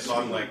they'd play a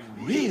song like,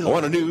 "I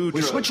want a new."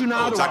 We switch you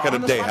now to that our kind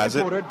of day, honest has it?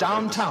 reporter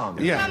downtown.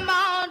 Yeah. Come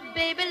on,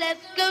 baby, let's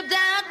go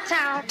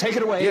downtown. Take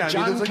it away, Yeah,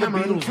 John there's like a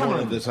Cameron. Beatles one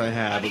of this I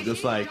have. It's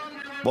just like,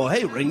 well,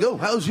 hey, Ringo,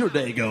 how's your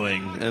day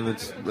going? And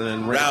it's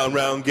then Round,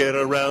 round, get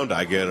around,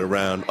 I get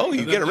around. Oh,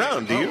 you get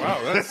around, do you? Oh,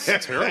 wow, that's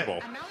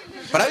terrible.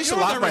 But I used to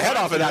laugh my head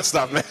off at that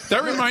stuff, man.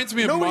 That reminds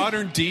me of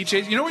modern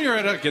DJs. You know when you're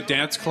at like a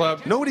dance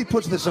club Nobody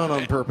puts this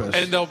on purpose.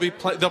 and they'll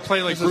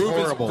play like This is groove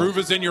horrible.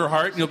 is in your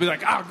heart, and you'll be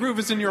like, Groove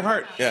is in your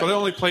heart. Yeah. But they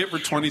only play it for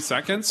 20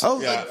 seconds.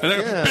 Oh, Yeah. And then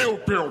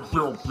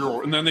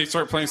yeah. and then they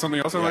start playing something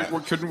else. I'm like,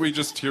 well, couldn't we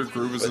just hear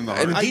Groove is in the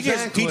heart? And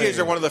Exactly. DJs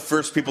are one of the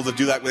first people to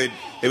do that. They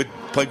would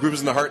play Grooves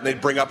in the Heart, and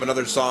they'd bring up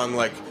another song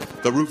like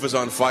 "The Roof Is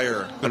on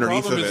Fire" The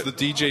underneath problem of is it.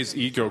 the DJ's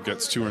ego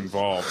gets too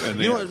involved, and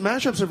they, You know what?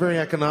 Mashups are very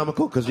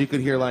economical because you could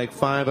hear like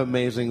 5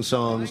 amazing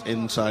songs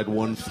inside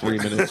one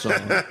 3-minute song.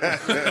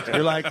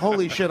 You're like,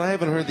 holy shit, I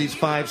haven't heard these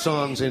 5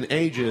 songs in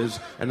ages,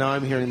 and now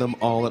I'm hearing them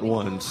all at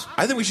once.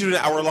 I think we should do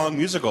an hour-long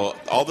musical.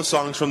 All the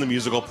songs from the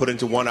musical put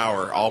into 1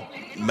 hour, all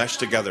meshed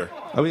together.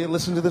 Are we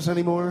listen to this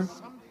anymore?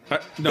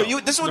 no,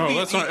 this would be-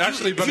 that's not you-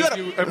 actually. if But you if had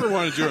a- you ever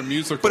want to do a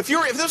musical, But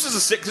if this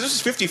is because this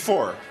is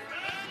 54,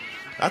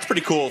 that's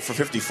pretty cool for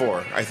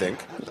 54, I think.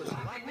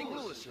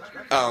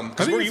 I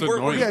think it's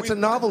annoying. Yeah, it's a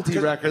novelty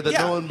record that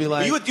no one would be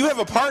like... you have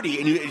a party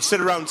and you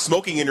sit around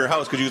smoking in your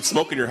house because you could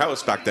smoke in your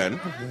house back then,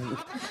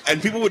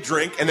 and people would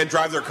drink and then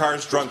drive their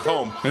cars drunk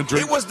home. And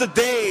drink- It was the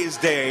days,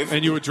 Dave.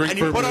 And you would drink And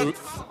you put on-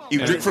 vermouth. You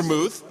And drink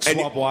vermouth. And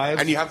swap wives.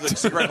 And you have the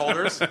cigarette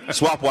holders.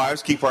 Swap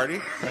wives, key party.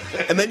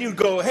 And then you'd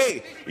go,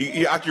 hey,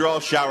 after you're all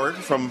showered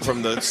from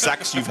the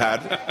sex you've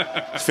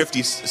had,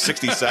 50,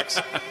 60 sex,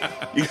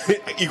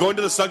 you go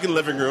into the sunken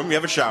living room, you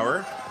have a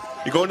shower.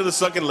 You go into the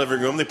sunken living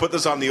room. They put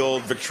this on the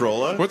old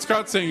Victrola. What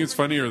Scott's saying is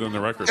funnier than the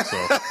record.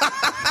 So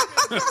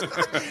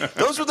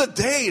Those were the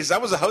days.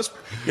 That was a house.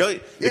 You know,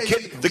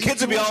 the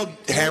kids would be all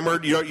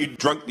hammered. You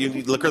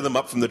liquor them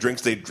up from the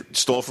drinks they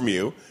stole from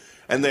you,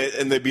 and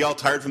they'd be all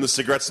tired from the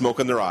cigarette smoke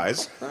in their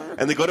eyes,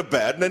 and they go to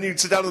bed, and then you'd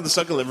sit down in the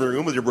sunken living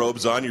room with your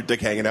robes on, your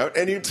dick hanging out,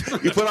 and you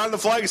put on the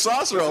Flying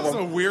Saucer that's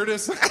album. the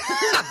weirdest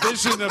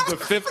vision of the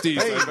 50s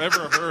I've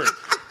ever heard.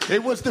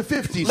 It was the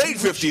 50s.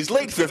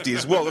 Late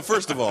 50s. Well,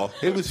 first of all,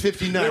 It was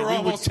 59. They were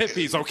almost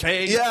hippies,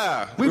 okay?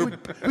 yeah,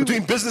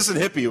 between business and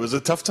hippie, it was a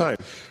tough time.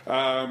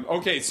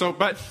 Okay, so,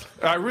 but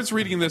I was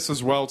reading this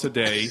as well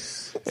today,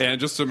 and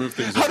just to move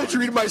things How did you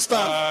read my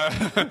stuff?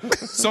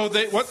 So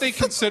what they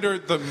consider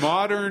the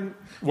modern,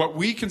 what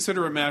we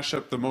consider a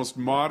mashup, the most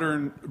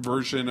modern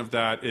version of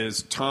that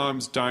is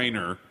Tom's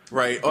Diner.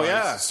 Right. Oh, by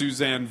yeah.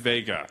 Suzanne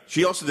Vega.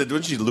 She also did,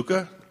 wasn't she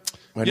Luca?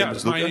 My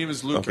name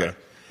is Luca. Okay.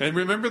 And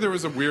remember, there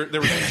was a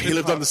He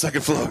lived on the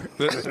second floor.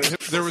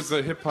 There was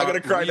a hip hop I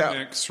gotta cry now.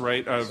 remix,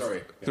 right? Of,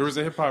 Sorry. There was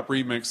a hip hop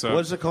remix of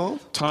What's it called?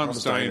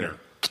 Tom's Diner.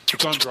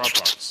 It's on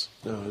Dropbox.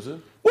 Oh, is it?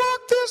 Walk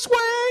this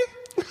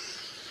way.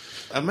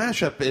 A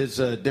mashup is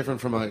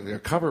different from a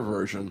cover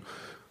version.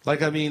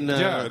 Like, I mean...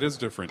 Yeah, it is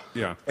different.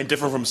 Yeah. And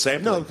different from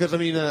sampling. No, because, I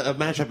mean, a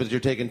mashup is you're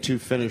taking 2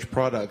 finished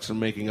products and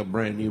making a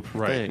brand new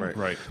thing.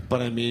 right.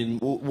 But, I mean,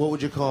 what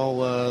would you call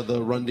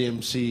the Run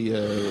DMC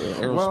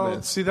Aerosmith?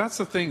 Well, see, that's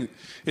the thing.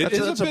 It That's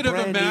is a a bit of a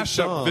brand new mashup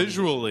song.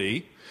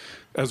 visually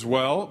as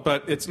well,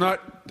 but it's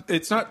not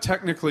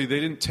technically.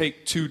 They didn't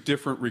take 2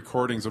 different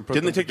recordings and put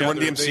Didn't them they take the Run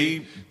together.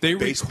 DMC They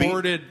bass beat?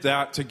 recorded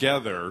that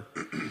together.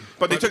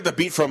 But they took the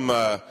beat from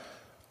a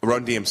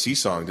Run DMC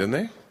song, didn't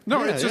they?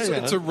 No, Yeah, it's just yeah,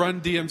 yeah. it's a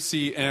Run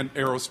DMC and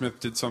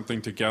Aerosmith did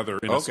something together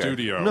in a Okay.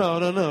 studio. No.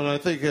 I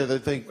think... Isn't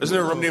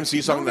there a Run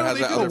DMC song No, that has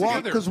they that do. other Walk-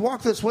 beat? Because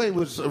Walk This Way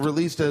was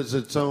released as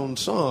its own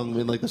song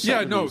in, like, the 70s.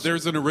 Yeah, no,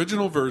 there's an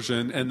original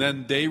version, and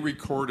then they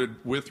recorded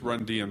with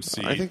Run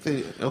DMC. I think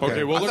they...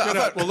 Okay, we'll look it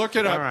up. We'll look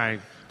it up. All right.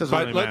 Doesn't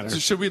But really matter.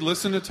 should we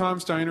listen to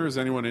Tom's Diner? Is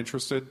anyone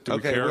interested? Do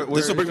Okay, we care?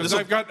 This'll bring- Because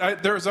this'll-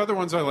 there's other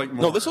ones I like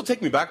more. No, this will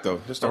take me back,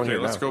 though. Just don't Okay, hear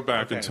it let's now. go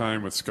back in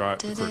time with Scott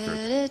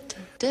McCrockard.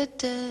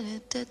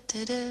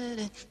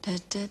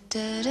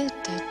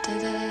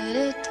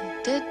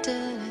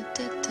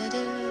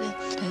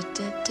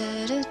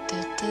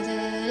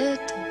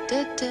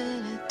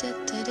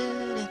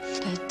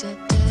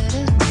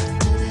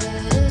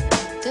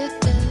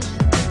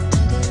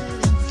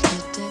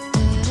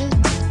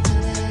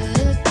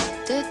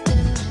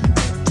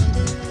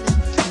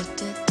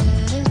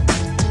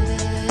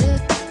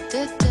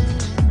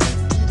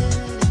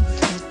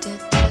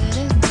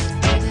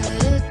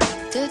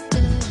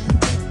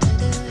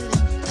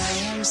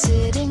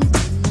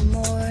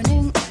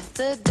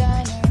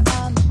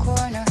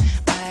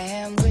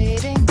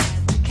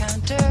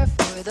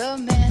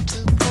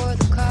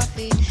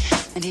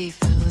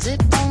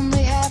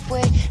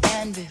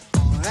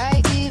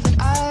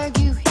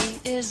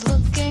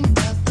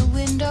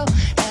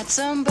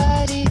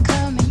 Somebody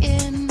coming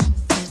in.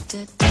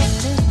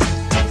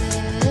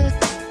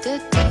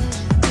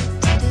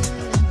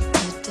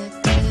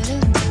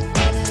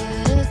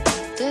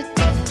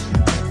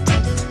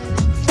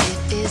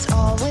 It is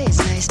always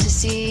nice to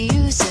see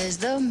you, says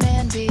the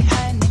man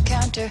behind the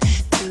counter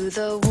to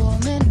the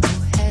woman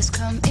who has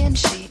come in.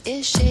 She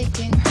is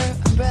shaking her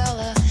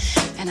umbrella,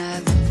 and I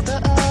look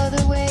the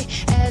other way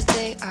as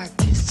they are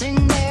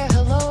kissing their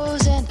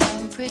hellos, and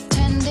I'm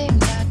pretending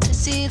not to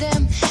see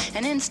them,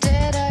 and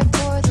instead I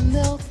pour the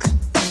milk.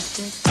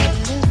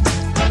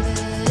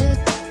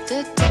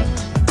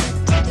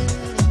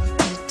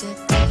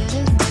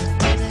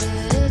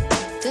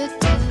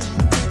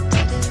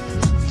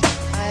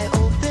 I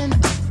open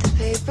up the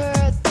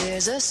paper,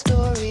 there's a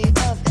story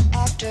of an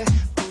actor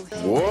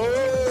who...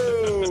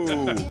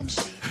 Whoa!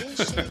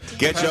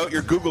 Get out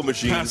your Google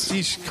machines.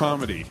 Pastiche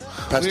comedy.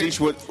 Pastiche,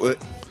 what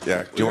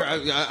yeah. Do you want,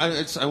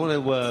 I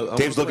want to...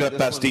 Dave's looking up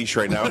pastiche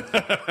right now.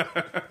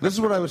 This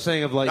is what I was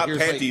saying of like... Not here's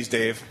panties,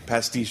 Dave.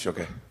 Pastiche,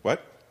 okay.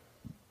 What?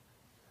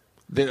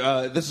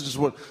 This is just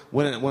what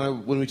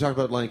when we talk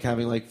about like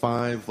having like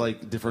 5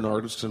 like different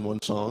artists in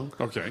one song.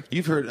 Okay.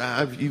 You've heard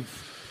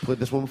you've played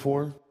this one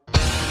before?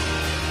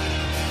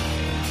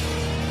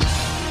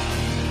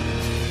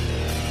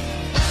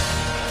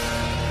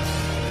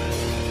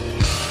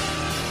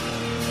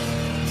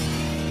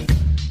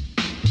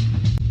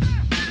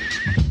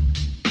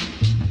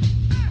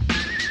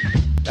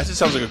 That just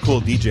sounds like a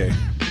cool DJ.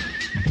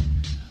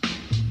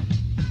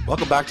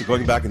 Welcome back to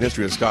Going Back in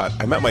History with Scott.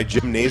 I'm at my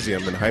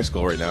gymnasium in high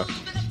school right now.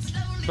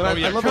 But I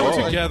yeah, love Come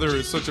how- Together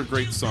is such a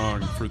great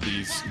song for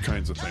these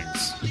kinds of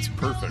things. It's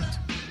perfect.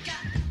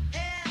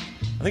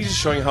 I think it's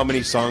just showing how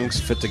many songs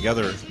fit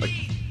together. Like,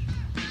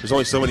 there's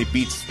only so many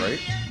beats, right?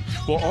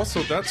 Well,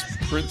 also, that's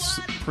Prince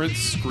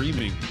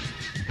screaming.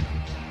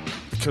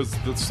 Because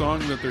the song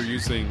that they're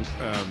using,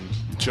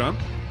 Jump,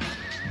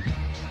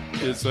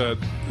 is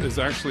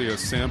actually a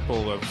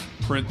sample of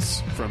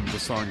Prince from the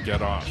song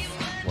Get Off.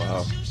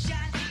 Wow.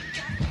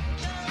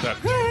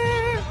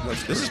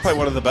 That's This is probably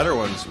one of the better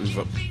ones we're It's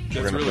going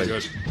to really play.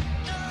 good.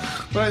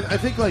 But I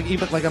think like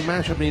even like a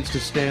mashup needs to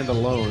stand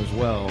alone as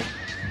well.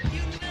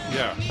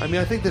 Yeah. I mean,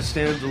 I think this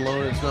stands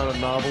alone. It's not a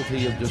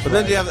novelty of just. But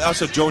then you have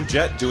also Joan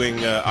Jett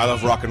doing I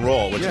Love Rock and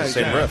Roll, which Yeah, is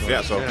the same exactly.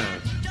 riff. Yeah, so Yeah.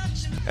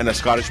 and a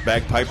Scottish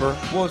bagpiper.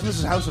 Well, this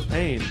is House of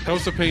Pain,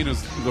 House of Pain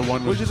is the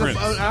one with which is an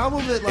Prince.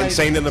 album that like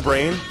Insane in the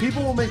Brain.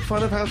 people will make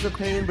fun of House of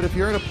Pain, but if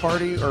you're at a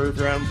party or if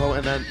you're out in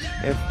public, and then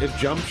if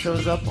Jump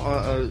shows up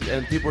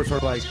and people are sort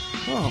of like,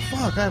 oh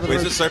fuck, I haven't Wait,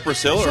 heard. is it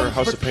Cypress Hill or Some-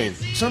 House but of Pain?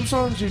 Some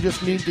songs you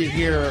just need to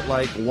hear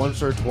like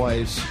once or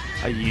twice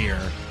a year,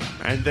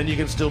 and then you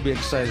can still be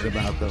excited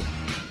about them.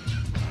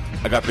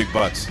 I got big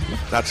butts.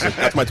 That's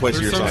my twice a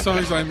There's year some song.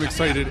 songs I'm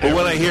excited. But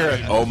when every I hear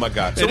it, time. oh my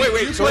god! So And if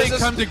wait, you so play is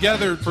this? Come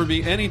Together for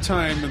me any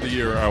time of the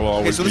year, I will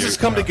always. Okay, so this be is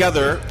Come happy.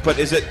 Together, but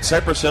is it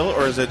Cypress Hill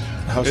or is it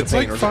House It's of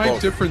Pain? like or is it 5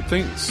 both? different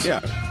things. Yeah,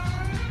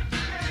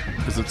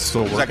 Is it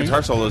still that working?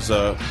 guitar solo is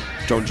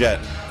Joan Jett.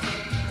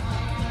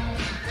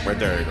 Right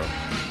there you go.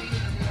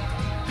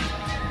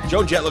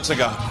 Joan Jett looks like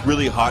a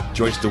really hot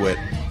Joyce DeWitt.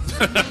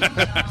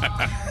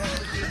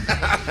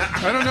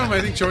 I don't know.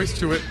 I think Joyce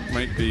DeWitt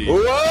might be. Whoa!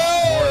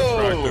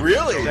 more attractive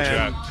Really? than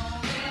Joan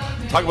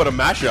Jett. Talk about a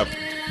mashup.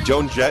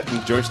 Joan Jett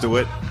and Joyce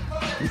DeWitt.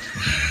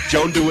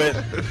 Joan DeWitt.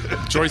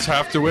 Joyce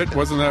Half DeWitt,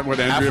 wasn't that what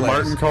Andrea Half-legs.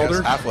 Martin called Yes,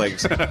 her? Half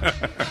legs.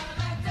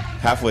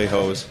 Halfway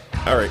hose.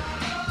 All right.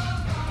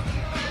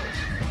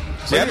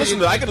 See,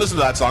 I could listen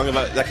to that song if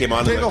that came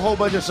on. Take a whole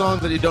bunch of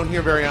songs that you don't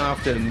hear very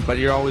often, but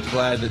you're always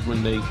glad that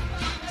when they.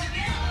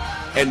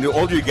 And the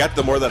older you get,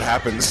 the more that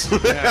happens.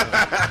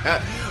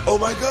 Oh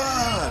my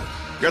god!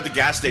 You're at the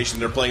gas station.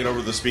 They're playing it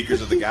over the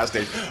speakers at the gas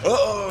station.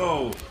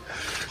 Oh,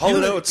 Hall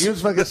 & Oates. You know,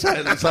 it's fucking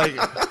sad. It's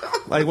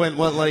like when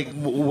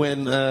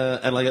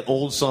and like an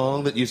old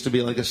song that used to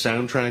be like a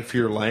soundtrack for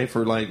your life,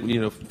 or like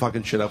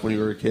fucking shit up when you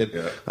were a kid.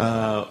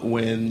 Yeah.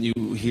 When you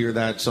hear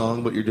that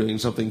song, but you're doing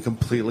something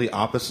completely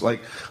opposite.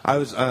 Like I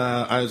was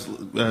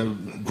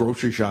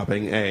grocery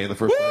shopping. In the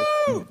first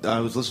place, I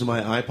was listening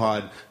to my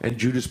iPod, and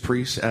Judas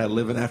Priest,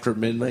 "Living After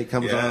Midnight"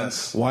 comes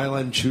Yes. on while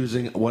I'm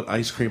choosing what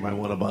ice cream I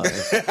want to buy.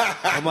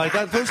 I'm like,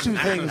 those two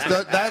things,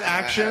 that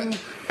action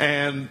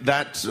and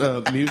that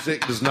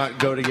music does not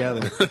go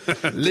together.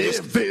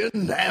 Living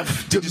 10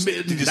 after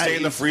midnight. Did you stay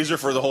in the freezer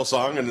for the whole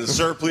song? And then,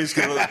 sir, please,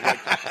 this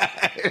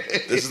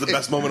is the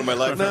best moment of my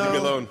life. Leave me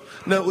alone.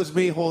 No, it was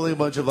me holding a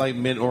bunch of like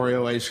mint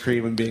Oreo ice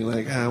cream and being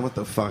like, what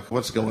the fuck?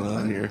 What's going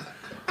on here?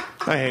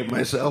 I hate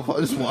myself. I'll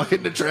just walk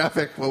into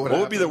traffic. What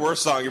would be the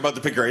worst song? You're about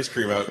to pick your ice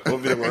cream out. What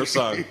would be the worst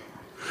song?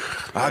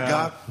 I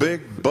got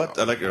big butt.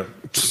 I like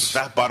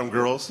fat bottom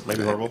girls.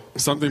 Maybe horrible.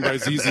 Something by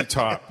ZZ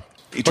Top.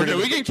 Okay,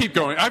 we can keep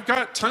going. I've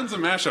got tons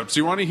of mashups. Do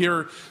you want to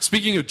hear,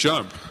 speaking of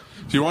Jump,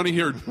 do you want to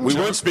hear... We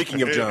weren't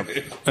speaking of Jump.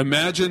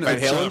 Imagine Van a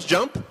Halen's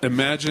Jump?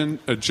 Imagine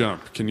a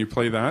Jump. Can you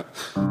play that?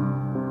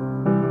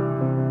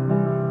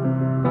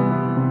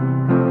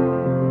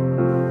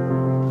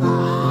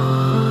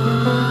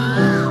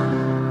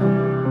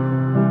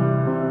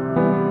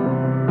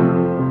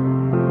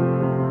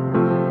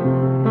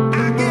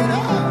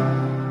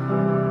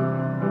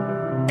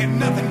 And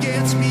nothing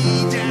gets me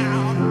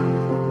down.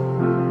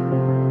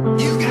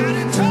 You got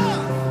it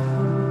tough.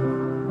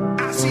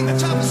 I've seen the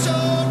toughest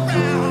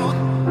around.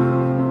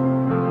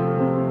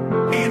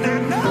 And I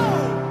know,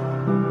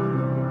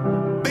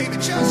 baby,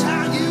 just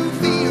how you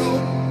feel.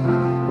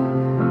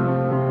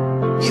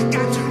 You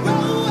got to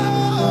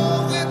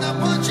roll with the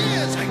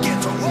punches and get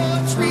to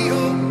what's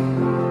real.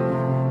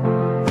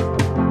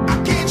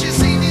 Can't you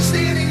see me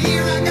standing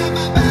here? I got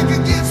my back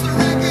against the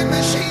record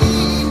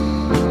machine.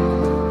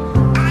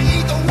 I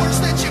ain't the worst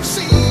that you've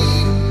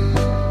seen.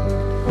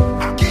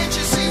 Can't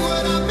you see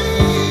what I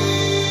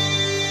mean?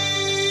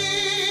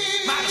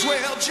 Might as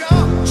well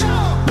jump,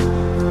 jump.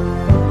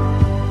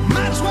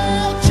 Might as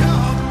well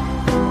jump.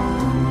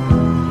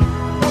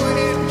 Go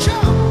ahead and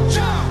jump,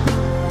 jump.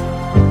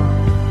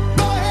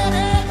 Go ahead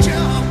and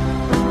jump.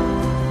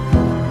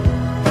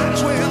 Might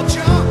as well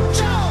jump,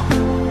 jump.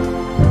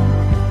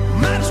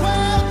 Might as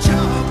well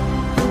jump.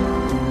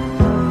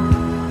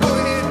 Go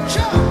ahead and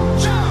jump,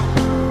 jump.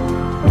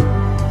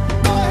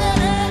 Go ahead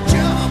and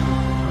jump.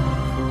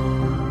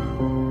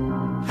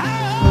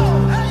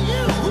 Hey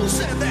you, who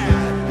said that?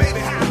 Baby,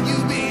 how you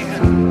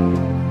been?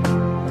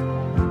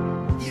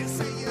 You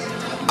say you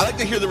I like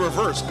to hear the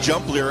reverse.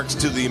 Jump lyrics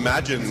to the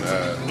Imagine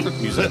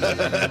music.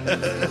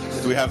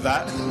 Do we have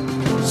that?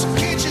 So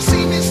can't you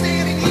see me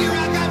standing here?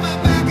 I got my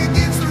back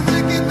against the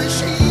record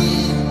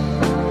machine.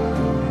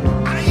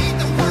 I ain't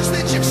the worst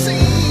that you've seen.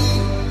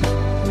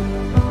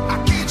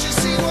 Can't you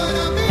see what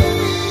I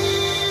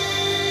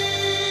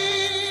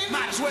mean?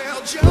 Might as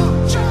well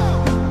jump,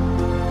 jump.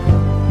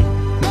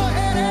 Go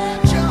ahead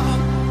and jump.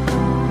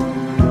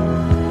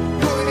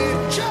 Go ahead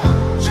and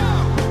jump,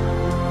 jump.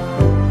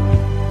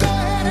 Go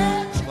ahead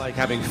and jump. Like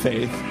having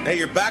faith. Hey,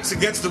 your back's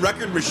against the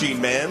record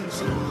machine, man.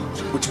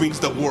 Which means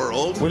the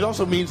world. Which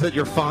also means that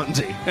you're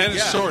Fonzie. And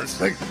it's short.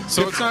 So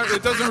it's not.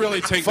 It doesn't really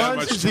take that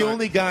much Fonz is the time.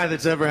 only guy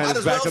that's ever had Might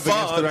his as back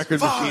well up against the Fonz.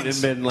 record machine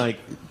and been like,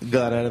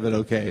 got out of it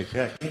okay.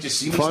 Yeah, can't you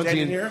see me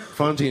standing here?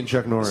 Fonzie and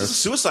Chuck This is a Norris.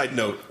 suicide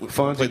note.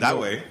 Fonzie Played that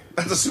note. way.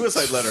 That's a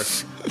suicide letter.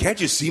 Can't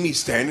you see me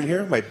standing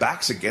here? My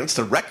back's against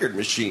the record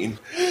machine.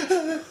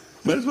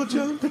 Might as well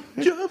jump.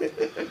 Jump.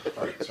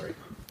 All right, sorry.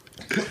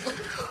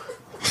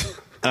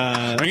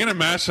 I'm going to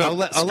mash up I'll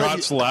let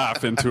Scott's you-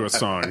 laugh into a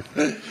song.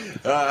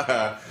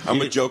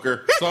 I'm a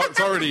joker. It's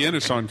already in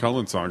a Sean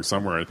Cullen song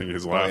somewhere. I think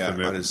his laugh in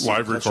the on his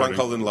live Sean recording.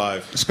 Cullen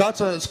live.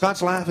 Scott's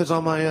laugh is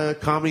on my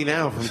Comedy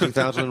Now from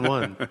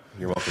 2001.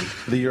 You're welcome.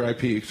 The year I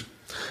peaked.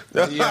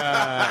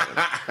 Yeah.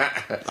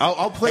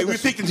 I'll play. Hey, we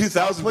this, peaked in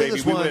 2000, I'll play baby.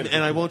 this We one, win.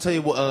 and I won't tell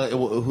you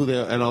who they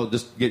are, and I'll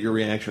just get your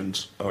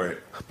reactions. All right.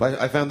 But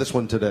I found this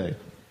one today.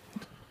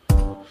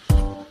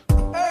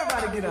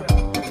 Everybody get up.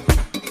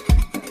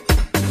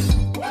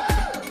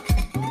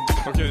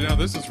 Okay, now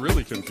this is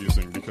really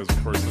confusing because,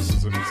 of course, this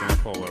is an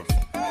example of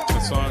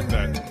a song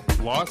that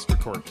lost a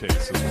court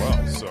case as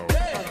well. So,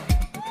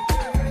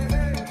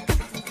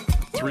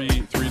 three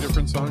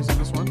different songs in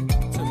this one.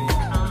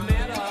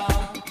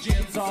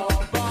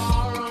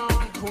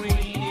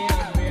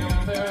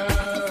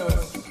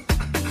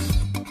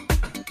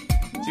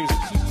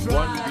 Seems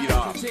one beat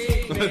off.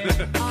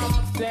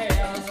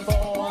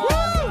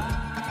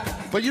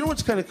 But you know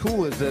what's kind of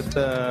cool is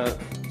that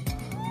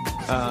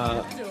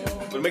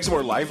But it makes it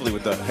more lively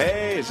with the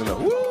heys and the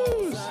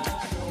woos.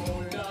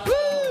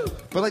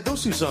 but like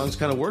those two songs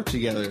kind of work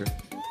together,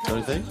 don't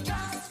you think?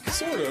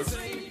 Sort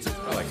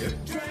of. I like it.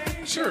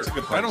 Sure.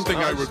 I don't think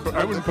I would.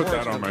 I wouldn't put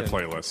that on my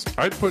playlist.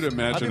 I'd put I'd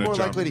Imagine be a more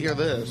Jump. likely to hear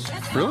this.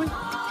 Really?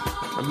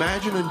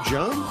 Imagine and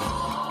Jump.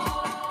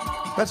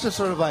 That's just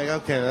sort of like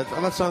okay,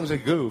 that song's a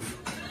goof.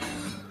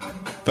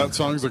 That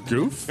song's a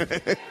goof?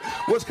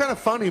 Well, it's kind of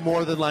funny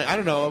more than like I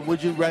don't know.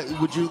 Would you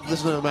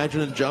listen to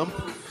Imagine and Jump?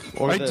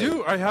 Or I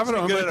do. I have it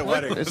on my good at a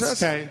wedding. playlist.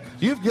 It's okay.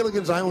 You have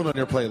Gilligan's Island on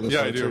your playlist,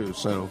 Yeah, though, I do. Too,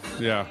 so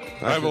Yeah.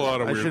 I have a lot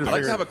of I weird should've I like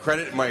things. to have a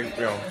credit in my,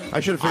 I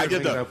should have I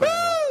figured did things the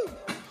out.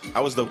 woo! I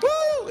was the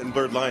woo in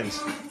blurred lines.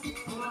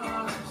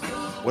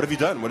 What have you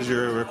done? What is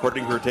your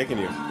recording career taking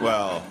you?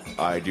 Well,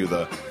 I do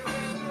the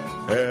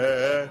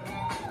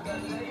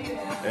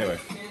Anyway.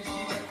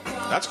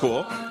 That's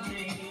cool.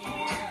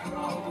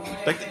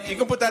 Like you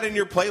can put that in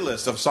your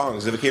playlist of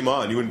songs. If it came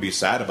on, you wouldn't be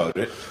sad about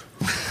it.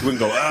 You wouldn't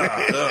go,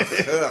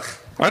 ugh.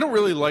 I don't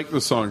really like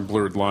the song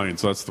Blurred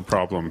Lines. That's the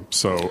problem.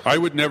 So I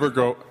would never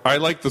go. I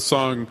like the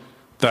song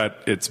that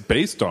it's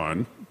based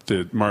on,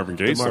 the Marvin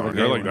Gaye song.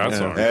 I like that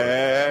song.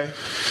 Hey.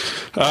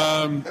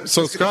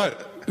 So,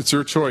 Scott, it's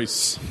your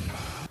choice.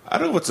 I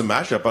don't know what's a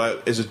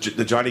mashup. Is it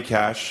the Johnny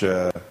Cash,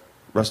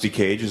 Rusty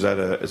Cage? Is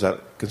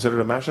that considered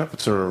a mashup?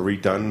 It's sort of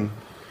redone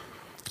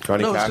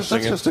Johnny Cash that's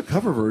singing? just a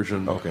cover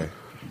version. Okay.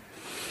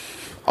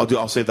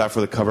 I'll save that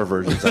for the cover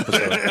versions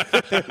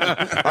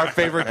episode. Our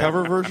favorite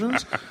cover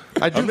versions?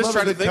 I'm just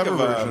trying to think of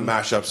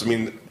mashups. I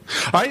mean,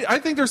 I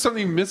think there's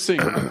something missing.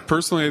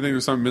 Personally, I think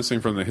there's something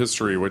missing from the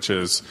history, which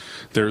is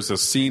there's a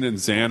scene in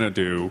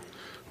Xanadu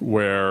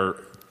where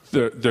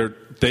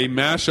they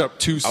mash up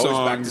two songs.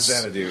 Always back to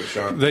Xanadu,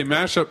 Sean. They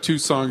mash up two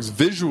songs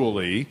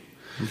visually.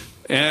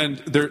 And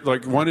they're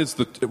like one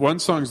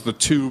song's The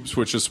Tubes,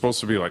 which is supposed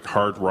to be like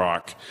hard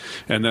rock,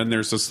 and then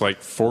there's this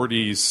like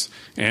 40s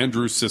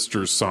Andrew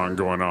Sisters song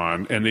going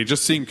on, and they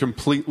just seem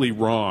completely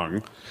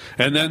wrong.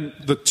 And then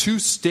the two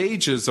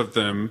stages of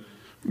them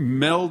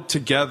meld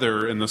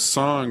together, and the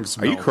songs.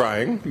 Are you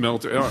crying?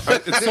 Melt.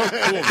 It's so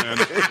cool, man.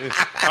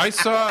 I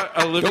saw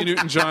Olivia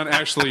Newton-John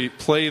actually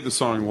play the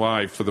song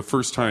live for the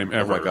first time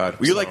ever. Oh my God!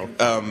 Were you like?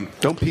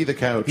 Don't pee the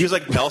couch. He was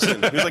like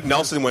Nelson. He was like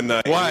Nelson when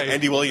Why?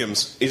 Andy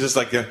Williams. He's just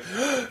like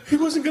he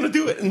wasn't going to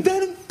do it, and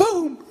then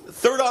boom,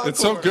 third encore. It's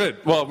so good.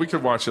 Well, we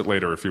could watch it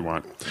later if you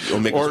want,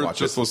 or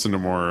just listen to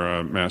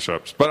more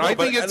mashups. But I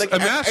think it's a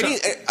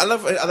mashup. I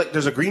like.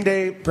 There's a Green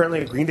Day, apparently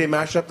a Green Day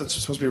mashup that's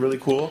supposed to be really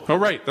cool. Oh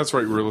right, that's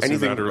right. We were listening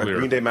to that earlier.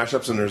 Green Day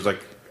mashups, and there's like.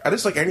 I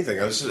just like anything.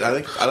 I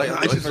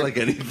like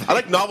anything. I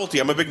like novelty.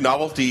 I'm a big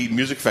novelty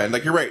music fan.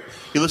 Like you're right.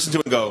 You listen to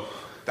it and go,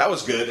 "That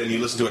was good," and you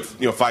listen to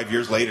it, 5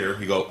 years later,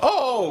 you go,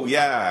 "Oh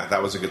yeah,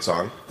 that was a good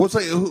song." Well, it's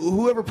like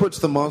whoever puts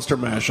the Monster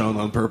Mash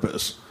on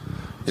purpose.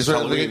 It's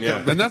Halloween, yeah.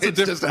 And that's a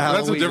different.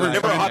 That's a different.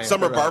 Never a hot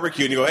summer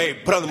barbecue, and you go, "Hey,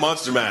 put on the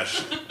Monster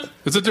Mash."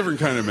 It's a different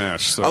kind of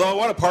mash. So. Although I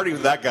want to party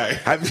with that guy.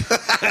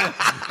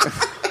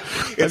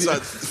 It's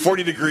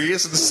 40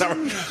 degrees in the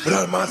summer. Put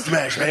on a Monster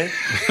Mash, man.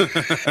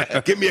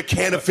 Give me a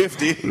can of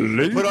 50.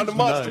 Put on the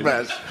Monster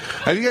Mash.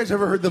 Have you guys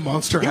ever heard the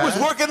Monster Hash? He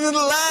was working in the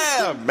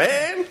lab,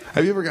 man.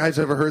 Have you guys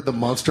ever heard the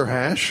Monster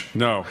Hash?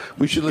 No.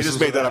 We should listen. You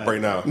just made that up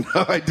right now.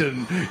 No, I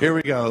didn't. Here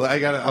we go. I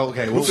got it.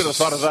 Okay. Who could have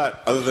thought of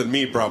that other than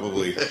me,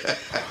 probably?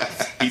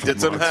 He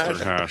did some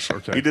hash.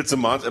 Okay. He did some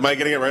monster. Am I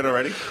getting it right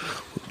already?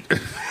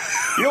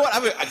 You know what? I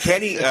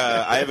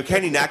have a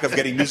canny knack of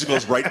getting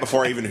musicals right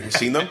before I even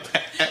seen them.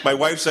 My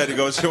wife said,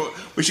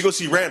 "We should go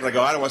see Rent." And I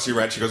go, "I don't want to see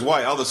Rent." She goes,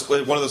 "Why?" One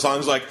of the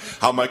songs like,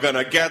 "How am I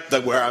gonna get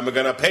where am I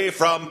gonna pay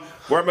from?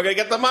 Where am I gonna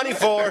get the money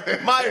for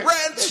my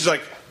rent?" She's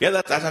like, "Yeah,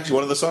 that's actually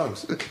one of the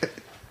songs."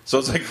 So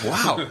it's like,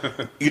 wow,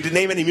 you didn't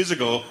name any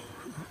musical.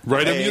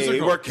 Right, a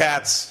musical. We're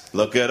cats.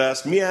 Look at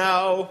us,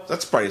 meow.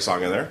 That's probably a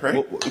song in there,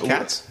 right?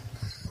 Cats.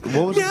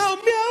 What was meow,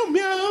 meow,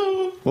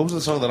 meow. What was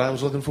the song that I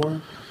was looking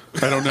for?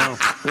 I don't know.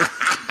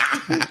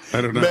 I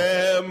don't know.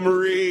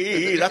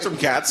 Memory. That's from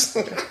Cats.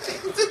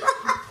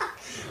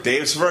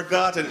 Dave's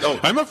forgotten. Oh,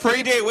 I'm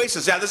afraid. Green Day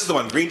Oasis. Yeah, this is the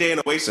one. Green Day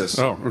and Oasis.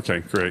 Oh,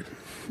 okay, great.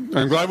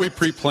 I'm glad we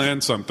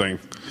pre-planned something.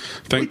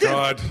 Thank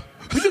God.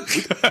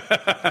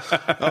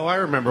 Oh, I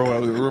remember.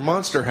 Well, we were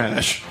Monster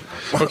Hash.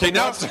 Okay,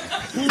 now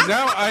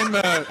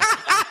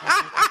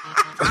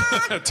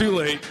I'm too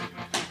late.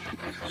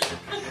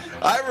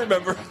 I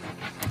remember.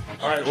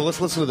 All right, well, let's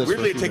listen to this.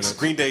 Weirdly, it takes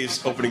Green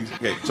Day's opening.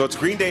 Okay, so it's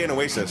Green Day and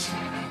Oasis.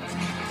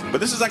 But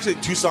this is actually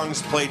two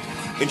songs played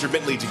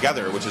intermittently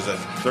together, which is a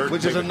third.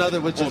 Which is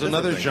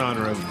another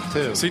genre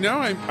too. See, now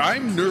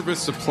I'm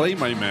nervous to play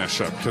my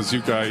mashup because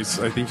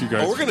I think you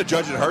guys. Oh, we're going to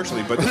judge it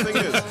harshly, but the thing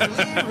is,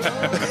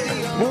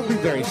 we'll be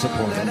very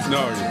supportive.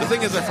 No, the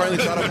thing is, I finally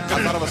thought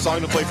of a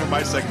song to play for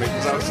my segment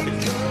because I was like,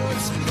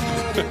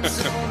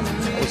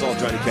 it was all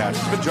Johnny Cash.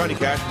 It's been Johnny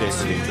Cash Day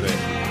for me today.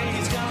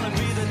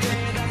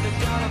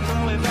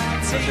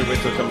 Actually, wait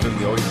till it comes in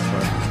the Oasis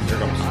part. Here it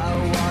comes. I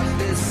walk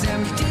this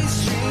empty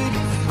street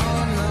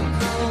on the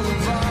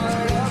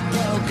boulevard of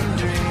broken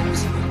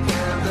dreams,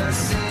 where the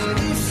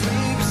city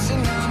sleeps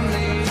and I'm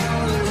the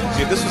only one.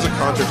 See, if this was a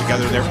concert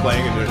together, they're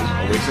playing, and then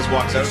Oasis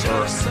walks out,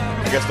 or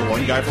I guess the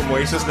one guy from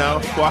Oasis now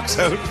walks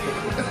out.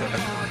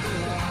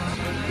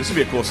 This would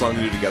be a cool song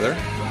to do together.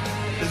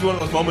 This is one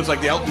of those moments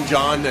like the Elton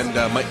John and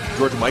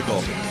George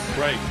Michael.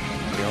 Right.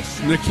 You know?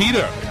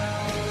 Nikita.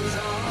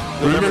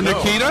 Remember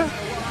Nikita?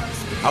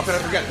 How can I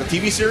forget? The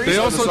TV series? They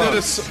also did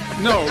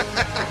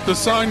the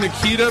song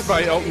Nikita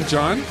by Elton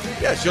John.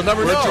 Yes, you'll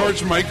never know. know.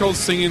 George Michael's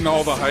singing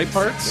all the high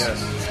parts.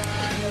 Yes.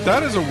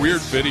 That is a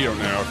weird video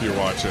now if you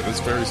watch it. It's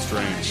very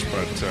strange.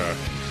 But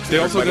they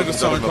also did a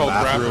song called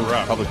Rapper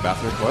Up. Public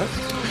bathroom, what?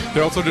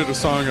 They also did a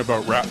song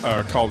about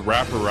called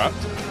Rapper Up.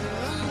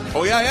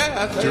 Oh,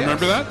 yeah. Do you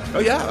remember that? Oh,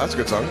 yeah, that's a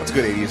good song. That's a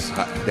good 80s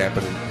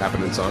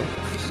happening song.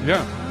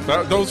 Yeah.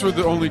 Those were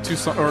the only two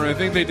songs, or I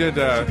think they did.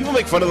 People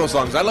make fun of those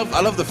songs. I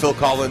love the Phil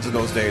Collins in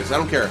those days. I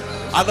don't care.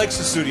 I like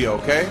Sussudio,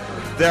 okay?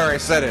 There, I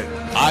said it.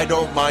 I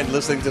don't mind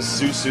listening to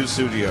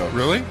Sussudio.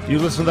 Really? You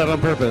listen to that on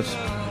purpose?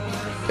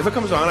 If it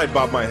comes on, I'd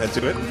bob my head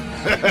to it.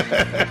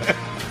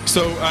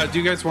 So, do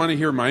you guys want to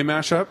hear my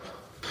mashup?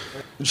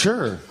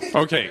 Sure.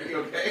 Okay.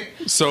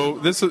 So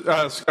this is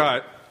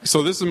Scott.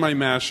 So this is my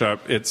mashup.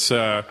 It's.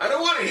 I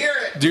don't want to hear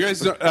it. Do you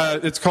guys know?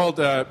 It's called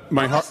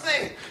My Heart.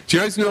 Do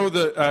you guys know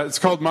that it's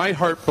called My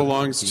Heart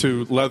Belongs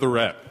to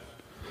Leatherette?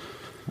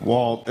 Is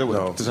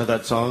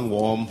that song?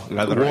 Warm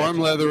Leatherette. Warm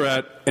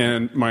Leatherette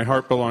and My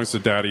Heart Belongs to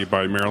Daddy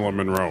by Marilyn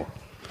Monroe.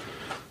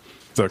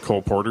 The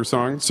Cole Porter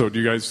song. So do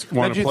you guys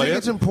want Do to you play think it?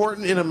 it's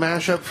important in a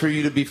mashup for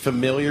you to be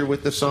familiar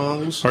with the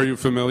songs? Are you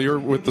familiar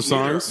with the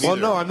songs? Well,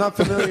 no, I'm not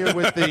familiar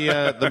with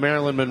the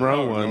Marilyn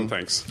Monroe one. No,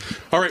 thanks.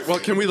 All right, well,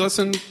 can we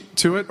listen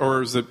to it, or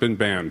has it been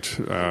banned?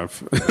 No,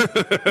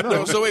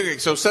 so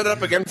wait. So set it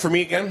up again for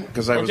me again,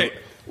 because I was. Okay,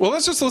 well,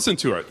 let's just listen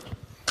to it.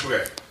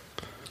 Okay.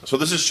 So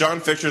this is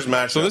Sean Fisher's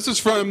mashup. So this is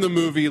from the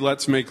movie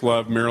Let's Make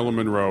Love, Marilyn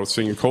Monroe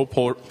singing Cole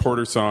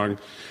Porter song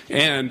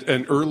and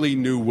an early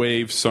new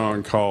wave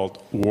song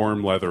called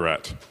Warm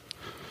Leatherette.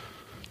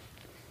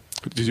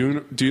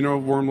 Do you know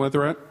Warm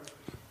Leatherette?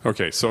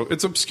 Okay, so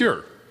it's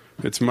obscure.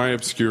 It's my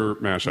obscure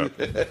mashup.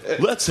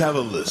 Let's have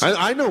a listen.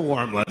 I know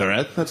Warm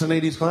Leatherette. That's an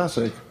 80s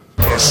classic.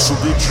 A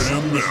Suga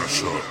Jam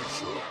mashup.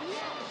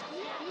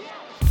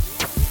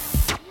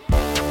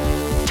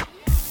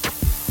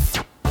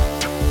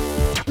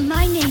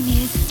 My name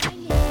is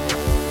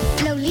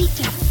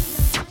Lolita.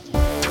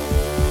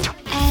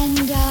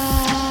 And,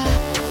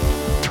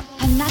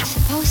 I'm not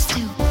supposed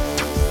to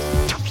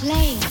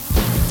play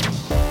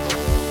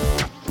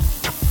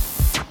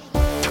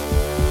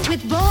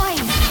with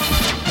boys.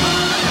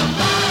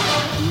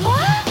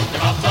 What?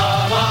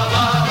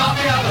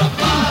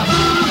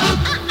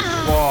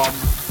 Warm.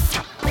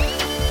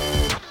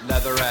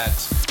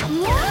 Leatherette.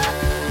 What?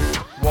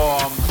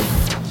 Warm.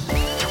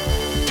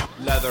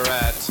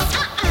 Leatherette.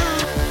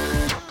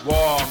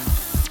 Warm.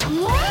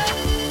 What?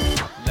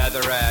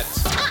 Leatherette.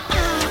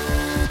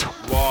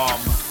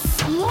 Warm.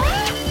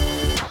 What?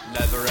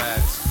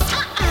 Leatherette.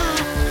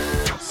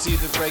 See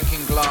the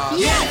breaking glass.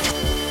 Yes!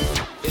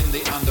 In the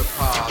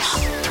underpass.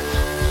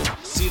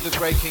 See the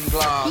breaking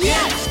glass.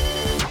 Yes!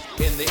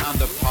 In the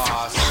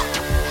underpass.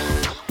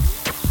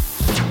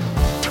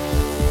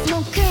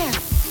 Mon cœur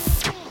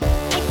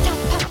est un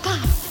papa.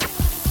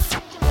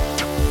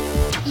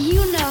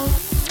 You know,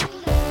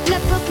 le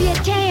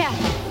propriétaire.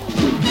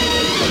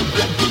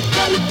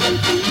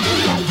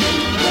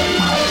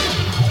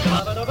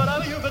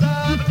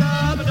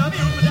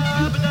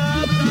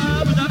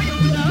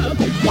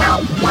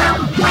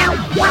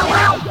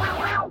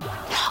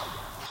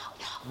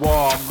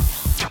 Warm.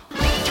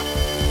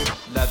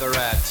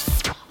 Leatherette.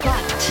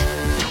 But,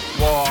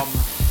 Warm.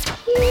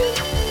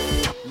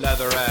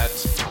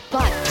 Leatherette.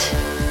 but,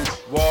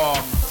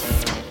 Warm.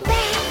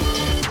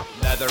 bad,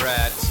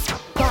 Leatherette.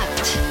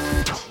 but,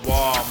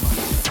 Warm.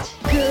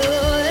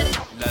 good,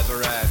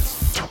 Leatherette.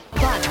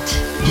 but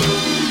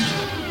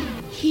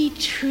he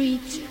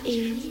treats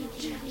it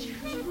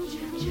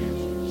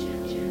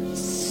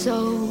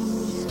so,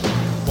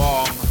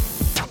 Warm.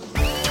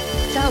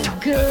 so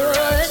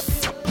good,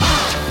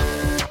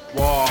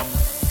 Warm.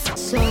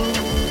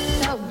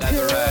 so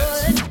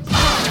Leatherette. good.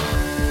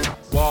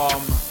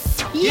 Warm.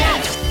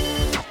 Yes,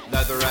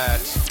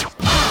 Leatherette.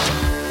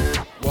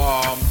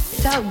 Warm.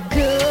 so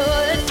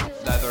good.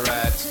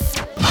 Leatherette.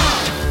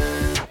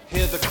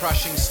 Hear the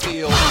crushing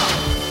steel.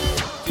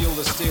 Feel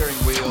the steering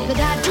wheel.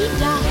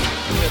 Ba-da-dee-da.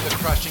 Hear the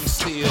crushing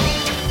steel.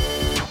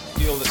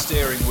 Feel the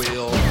steering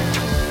wheel.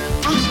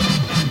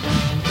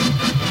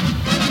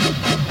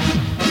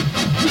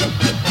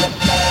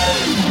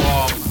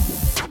 Warm.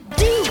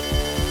 Do,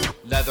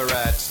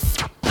 Leatherette.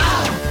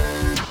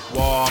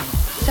 Warm.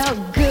 so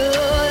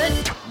good.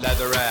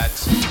 Leatherette.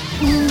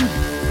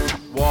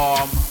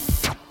 Warm.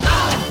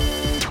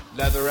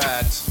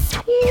 Leatherette.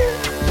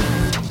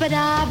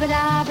 Ba-da,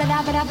 ba-da,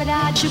 ba-da, ba-da,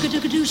 ba-da,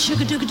 sugar-doo-ga-doo,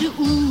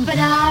 sugar-doo-ga-doo,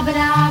 ba-da,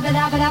 ba-da,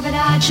 ba-da, ba-da,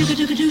 ba-da,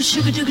 sugar-doo-ga-doo,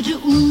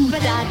 sugar-doo-ga-doo,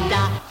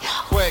 ba-da-da,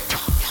 Quick.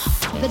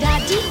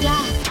 ba-da-dee-da.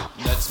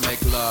 Let's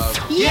make love.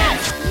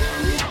 Yes,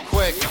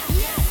 Quick.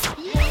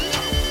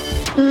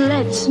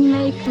 let's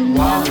make Warm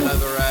love.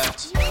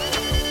 leatherette.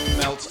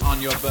 Melt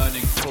on your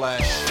burning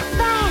flesh. You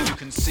Bad,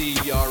 can see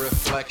your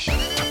reflection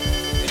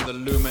in the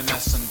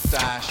luminescent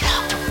dash.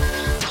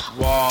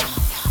 Warm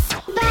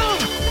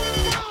bad,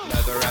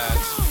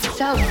 leatherette.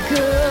 so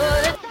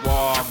good.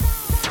 Warm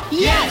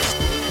Yes,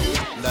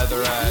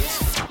 leatherette.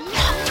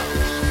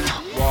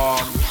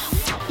 Warm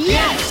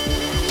yes,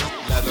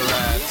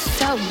 leatherette.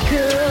 so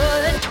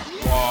good.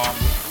 Warm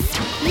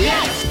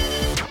Yes,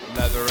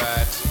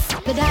 leatherette.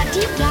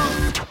 ba-da-dee-da.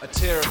 A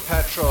tear of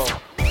petrol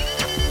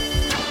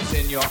is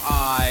in your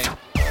eye.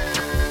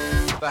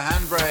 The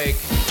handbrake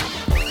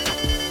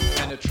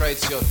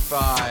penetrates your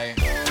thigh.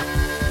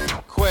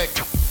 Quick,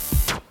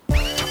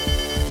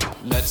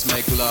 let's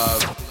make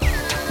love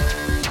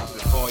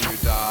before you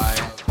die.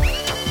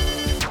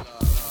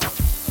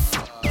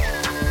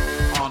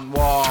 On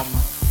warm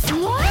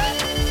What?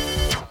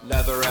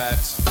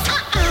 leatherette.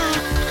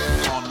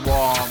 On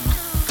warm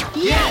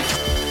Yes,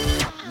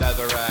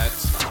 leatherette.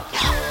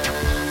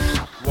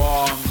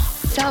 Warm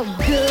so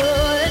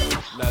good.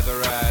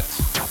 leatherette.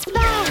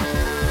 Bad,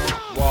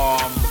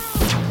 Warm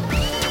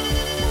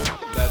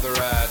leatherette.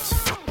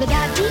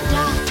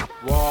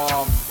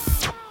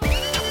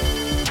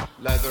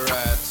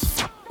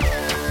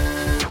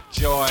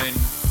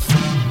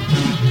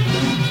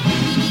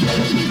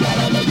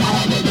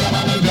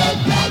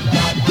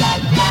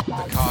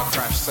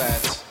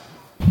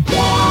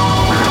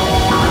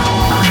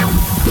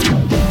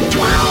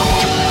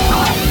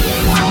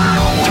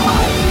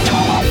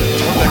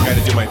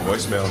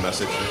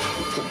 message.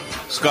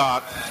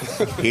 Scott,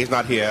 he's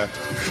not here.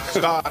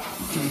 Scott,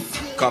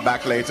 call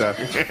back later.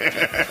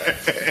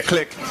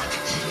 Click.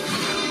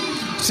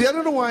 See, I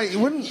don't know why.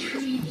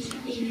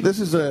 This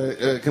is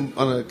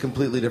on a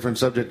completely different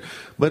subject,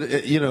 but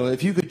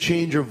if you could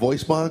change your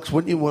voice box,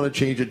 wouldn't you want to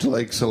change it to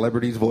like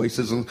celebrities'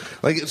 voices and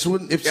like if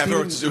it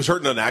was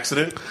hurt in an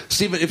accident.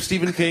 If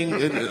Stephen King,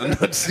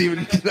 not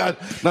Stephen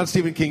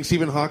King,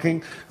 Stephen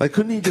Hawking, like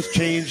couldn't he just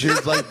change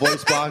his like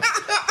voice box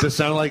to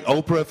sound like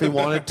Oprah if he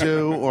wanted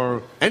to,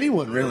 or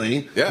anyone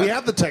really? Yeah. We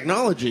have the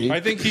technology. I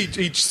think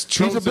he's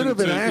chosen a bit of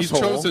an he's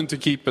asshole. chosen to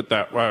keep it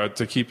that sound.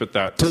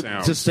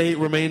 To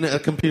remain a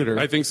computer.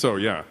 I think so.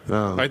 Yeah.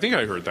 Oh. I think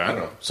I heard that. I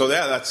don't know. So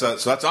yeah, that's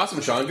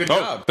awesome, Sean. Good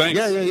job. Thanks.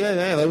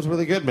 Yeah. That was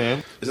really good,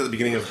 man. Is that the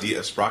beginning of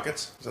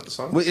Sprockets? Is that the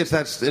song? Well, it's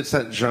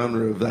that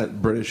genre of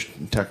that British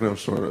techno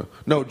sort of.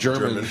 No,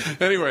 German.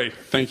 Anyway,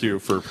 thank you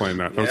for playing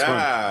that. That was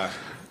fun.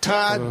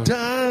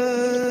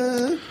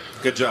 Ta-da!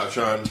 Good job,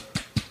 Sean.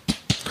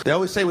 They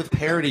always say with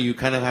parody, you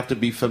kind of have to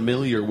be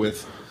familiar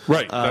with.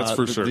 Right, that's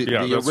for sure. The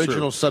that's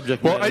original true.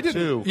 subject Well, matter I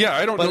didn't. too. Yeah,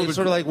 I don't but know. It's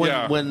sort of like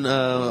when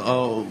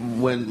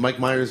Mike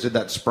Myers did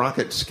that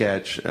Sprocket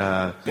sketch.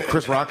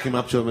 Chris Rock came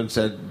up to him and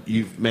said,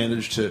 "You've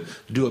managed to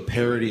do a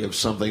parody of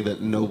something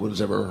that no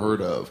one's ever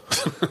heard of."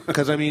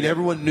 Because I mean,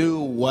 everyone knew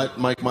what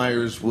Mike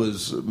Myers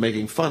was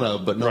making fun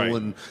of, but no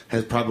one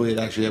has probably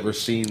actually ever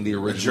seen the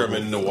original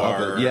German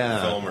noir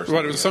film or something.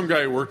 Well, it was some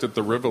guy who worked at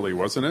the Rivoli,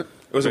 wasn't it?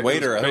 It was a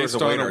waiter. I think it was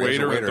Based a on waiter.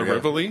 a waiter at the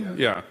Rivoli.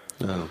 Yeah.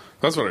 Oh.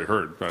 That's what I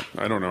heard, but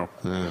I don't know.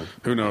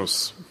 Who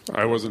knows?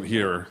 I wasn't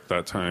here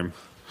that time.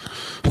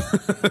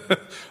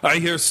 I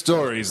hear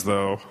stories,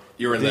 though.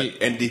 You were in that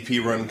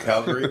NDP-run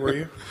Calgary, were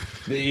you?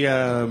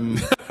 Yeah,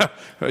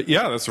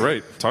 that's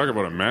right. Talk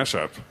about a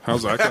mashup.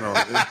 How's that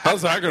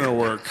gonna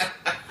work?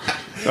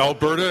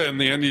 Alberta and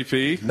the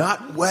NDP?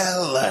 Not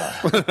well.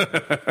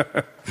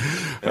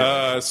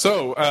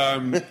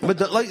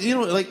 But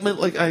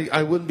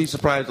I wouldn't be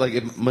surprised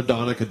if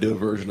Madonna could do a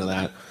version of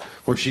that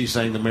where she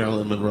sang the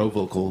Marilyn Monroe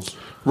vocals.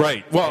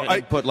 Right. Well,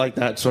 I put like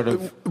that sort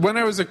of. When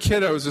I was a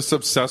kid, I was just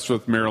obsessed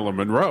with Marilyn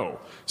Monroe.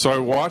 So I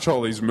watch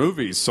all these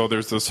movies. So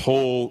there's this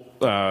whole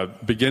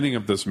beginning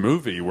of this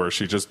movie where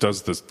she just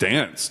does this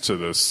dance to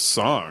this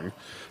song.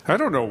 I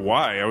don't know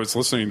why. I was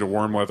listening to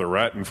Warm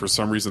Leatherette, and for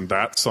some reason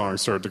that song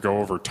started to go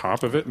over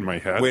top of it in my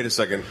head. Wait a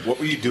second. What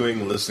were you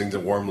doing listening to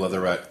Warm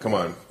Leatherette? Come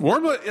on.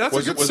 That's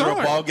a good was song. Was there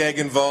a ball gag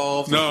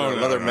involved? No,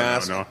 leather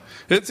mask? No.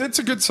 It's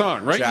a good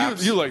song,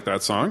 right? You like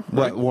that song,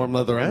 right? What, Warm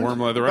Leatherette? Warm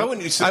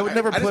Leatherette. I would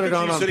never put it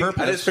on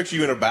purpose. I just picture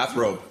you in a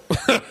bathrobe.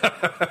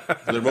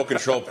 The remote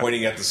control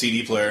pointing at the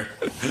CD player.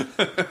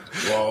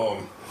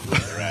 Warm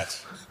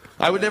Leatherette.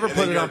 I would never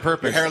put it on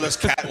purpose. Your hairless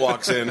cat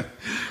walks in.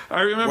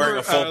 I remember wearing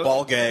a full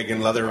ball gag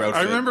and leather outfit.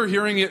 I remember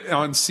hearing it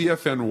on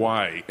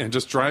CFNY and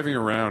just driving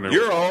around. And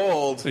You're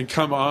old. And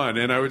come on,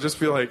 and I would just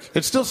be like,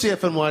 it's still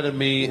CFNY to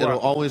me. It'll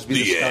always be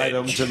the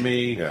Skydome to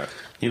me. Yeah.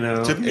 You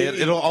know,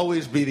 it'll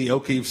always be the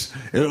O'Keefe's.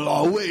 It'll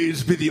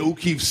always be the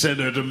O'Keefe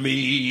Center to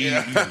me.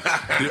 Yeah.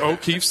 The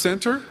O'Keefe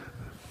Center.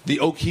 The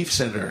O'Keefe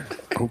Center.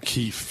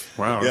 O'Keefe.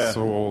 Wow, that's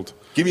so old.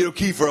 Give me an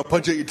O'Keefe or I'll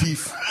punch out your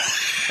teeth.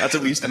 That's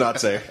what we used to not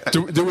say.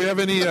 Do we have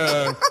any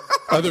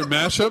other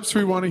mashups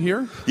we want to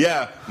hear?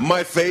 Yeah,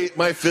 my fist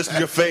in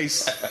your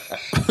face.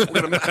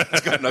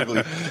 It's gotten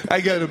ugly. I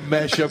got a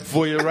mashup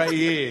for you right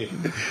here.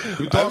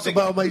 You talk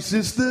about my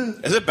sister?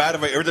 Is it bad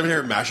if every time I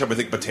hear mashup, I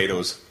think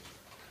potatoes?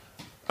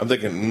 I'm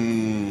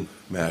thinking,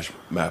 mash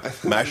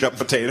up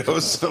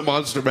potatoes. The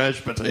monster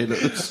mashed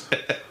potatoes.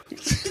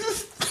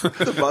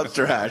 The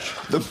monster hash.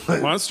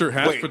 Monster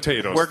hash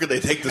potatoes. Where could they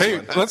take this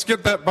one? Hey, let's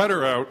get that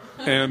butter out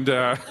and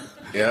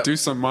do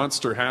some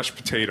monster hash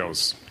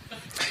potatoes.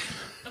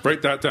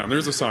 Write that down.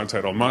 There's a song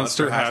title.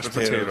 Monster hash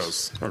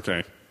potatoes.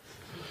 Okay.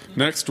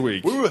 Next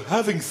week. We were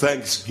having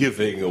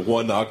Thanksgiving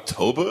one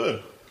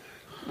October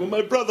when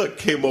my brother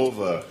came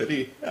over and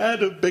he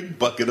had a big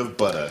bucket of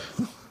butter.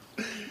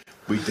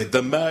 We did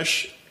the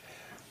mash.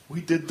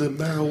 We did the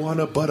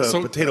marijuana butter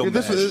potato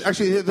mash.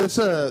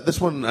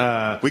 This one.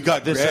 We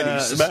got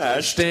Granny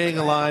smashed. Staying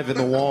alive in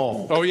the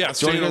wall. Oh yeah,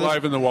 staying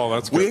alive in the wall.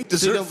 That's good. We ate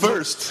dessert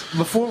first.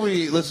 Before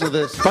we listen to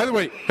this. By the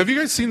way, have you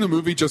guys seen the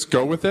movie Just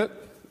Go With It?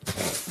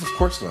 Of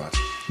course not.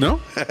 No?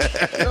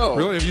 No.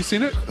 Really? Have you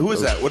seen it? Who is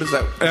that? What is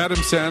that? Adam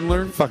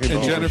Sandler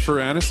and Jennifer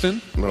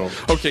Aniston? No.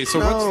 Okay, so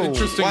what's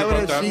interesting why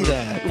about would I that see movie?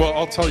 that? Well,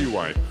 I'll tell you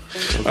why.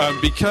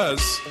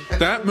 Because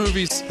that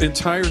movie's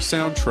entire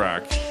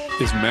soundtrack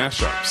is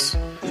mashups.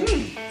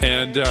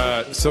 And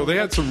so they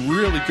had some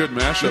really good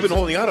mashups. You've been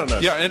holding out on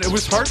us. Yeah, and it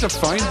was hard to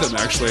find them,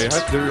 actually.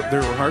 They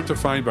were hard to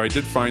find, but I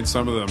did find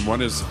some of them.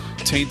 One is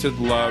Tainted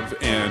Love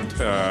and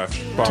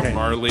Bob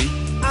Marley.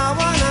 I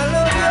wanna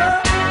love you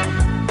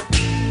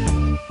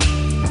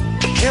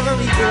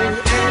every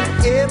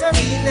day and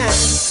every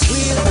night.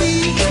 We'll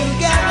be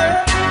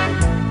together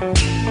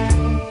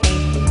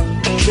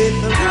with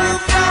the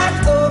roof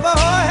right over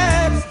our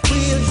heads.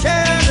 We'll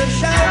share the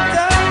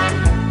shelter.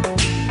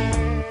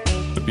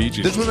 The Bee Gees.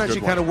 Gees. This was one a good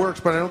actually kind of works,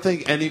 but I don't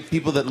think any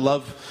people that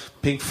love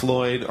Pink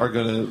Floyd are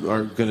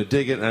gonna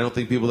dig it, and I don't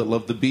think people that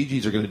love the Bee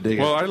Gees are gonna dig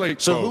it. Well, I like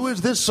So both. who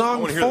is this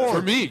song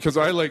For me, because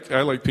I like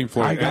Pink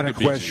Floyd. I got and a the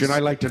Bee question. Gees.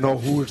 I'd like to know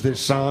who is this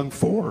song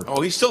for?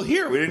 Oh, he's still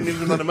here. We didn't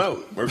even let him out.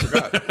 We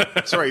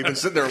forgot. Sorry, he's been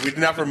sitting there. We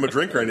didn't offer him a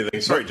drink or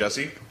anything. Sorry,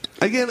 Jesse.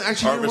 Again,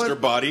 actually, Or you know Mr.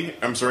 what? Body.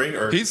 I'm sorry.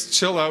 Or He's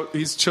chilled out.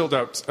 He's chilled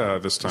out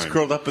this time. he's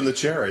curled up in the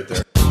chair right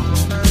there.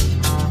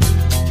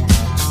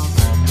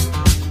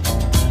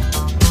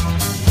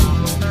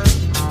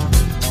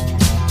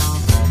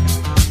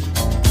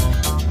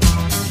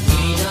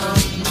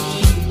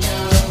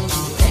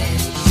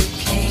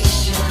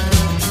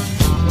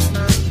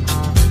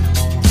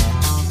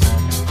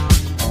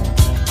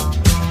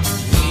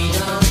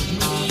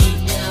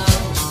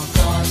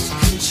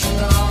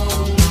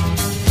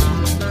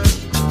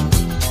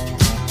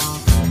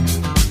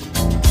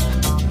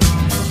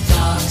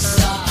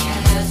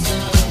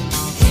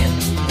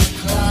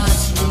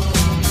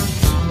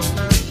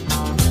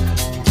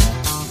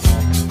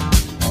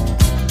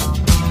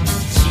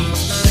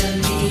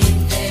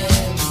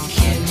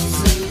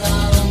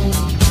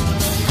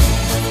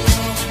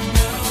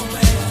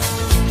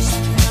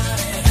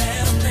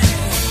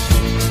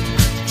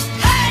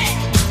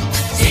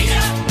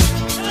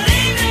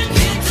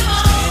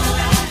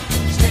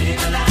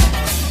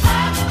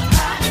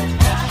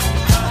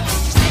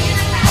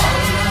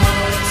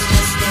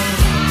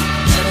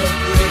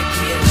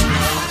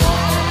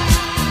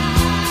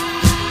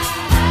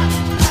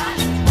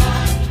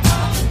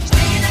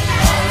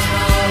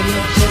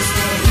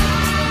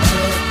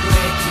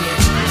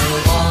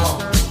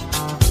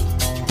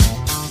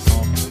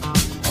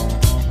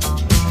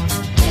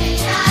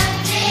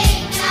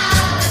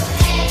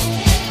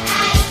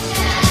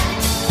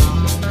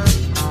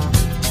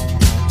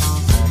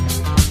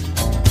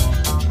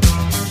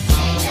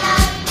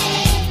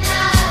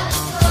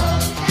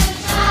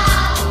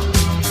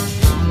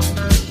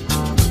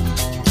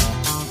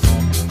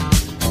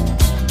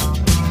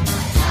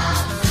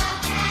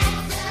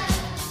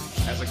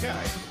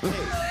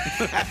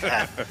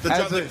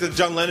 The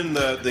John Lennon,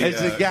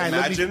 As a guy,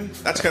 Imagine.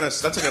 That's kind of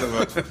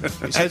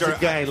a. As a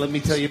guy, let me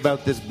tell you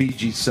about this Bee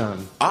Gees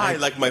song. I,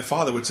 like my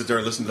father, would sit there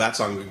and listen to that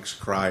song and just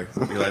cry,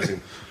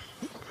 realizing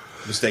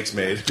mistakes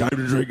made. Time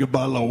to drink a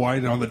bottle of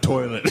wine on the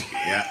toilet.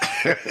 Yeah.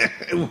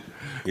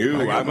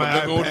 I got my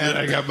iPad,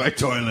 I got my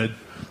toilet.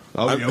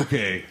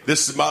 Okay.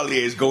 This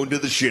sommelier is going to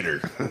the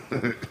shitter.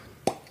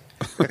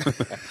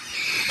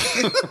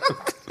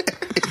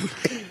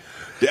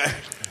 Yeah.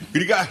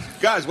 You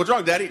guys, what's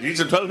wrong, Daddy? Do you need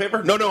some toilet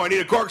paper? No, I need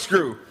a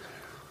corkscrew.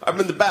 I'm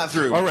in the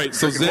bathroom. All right,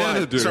 so Drinking wine.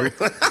 Xanadu. Sorry.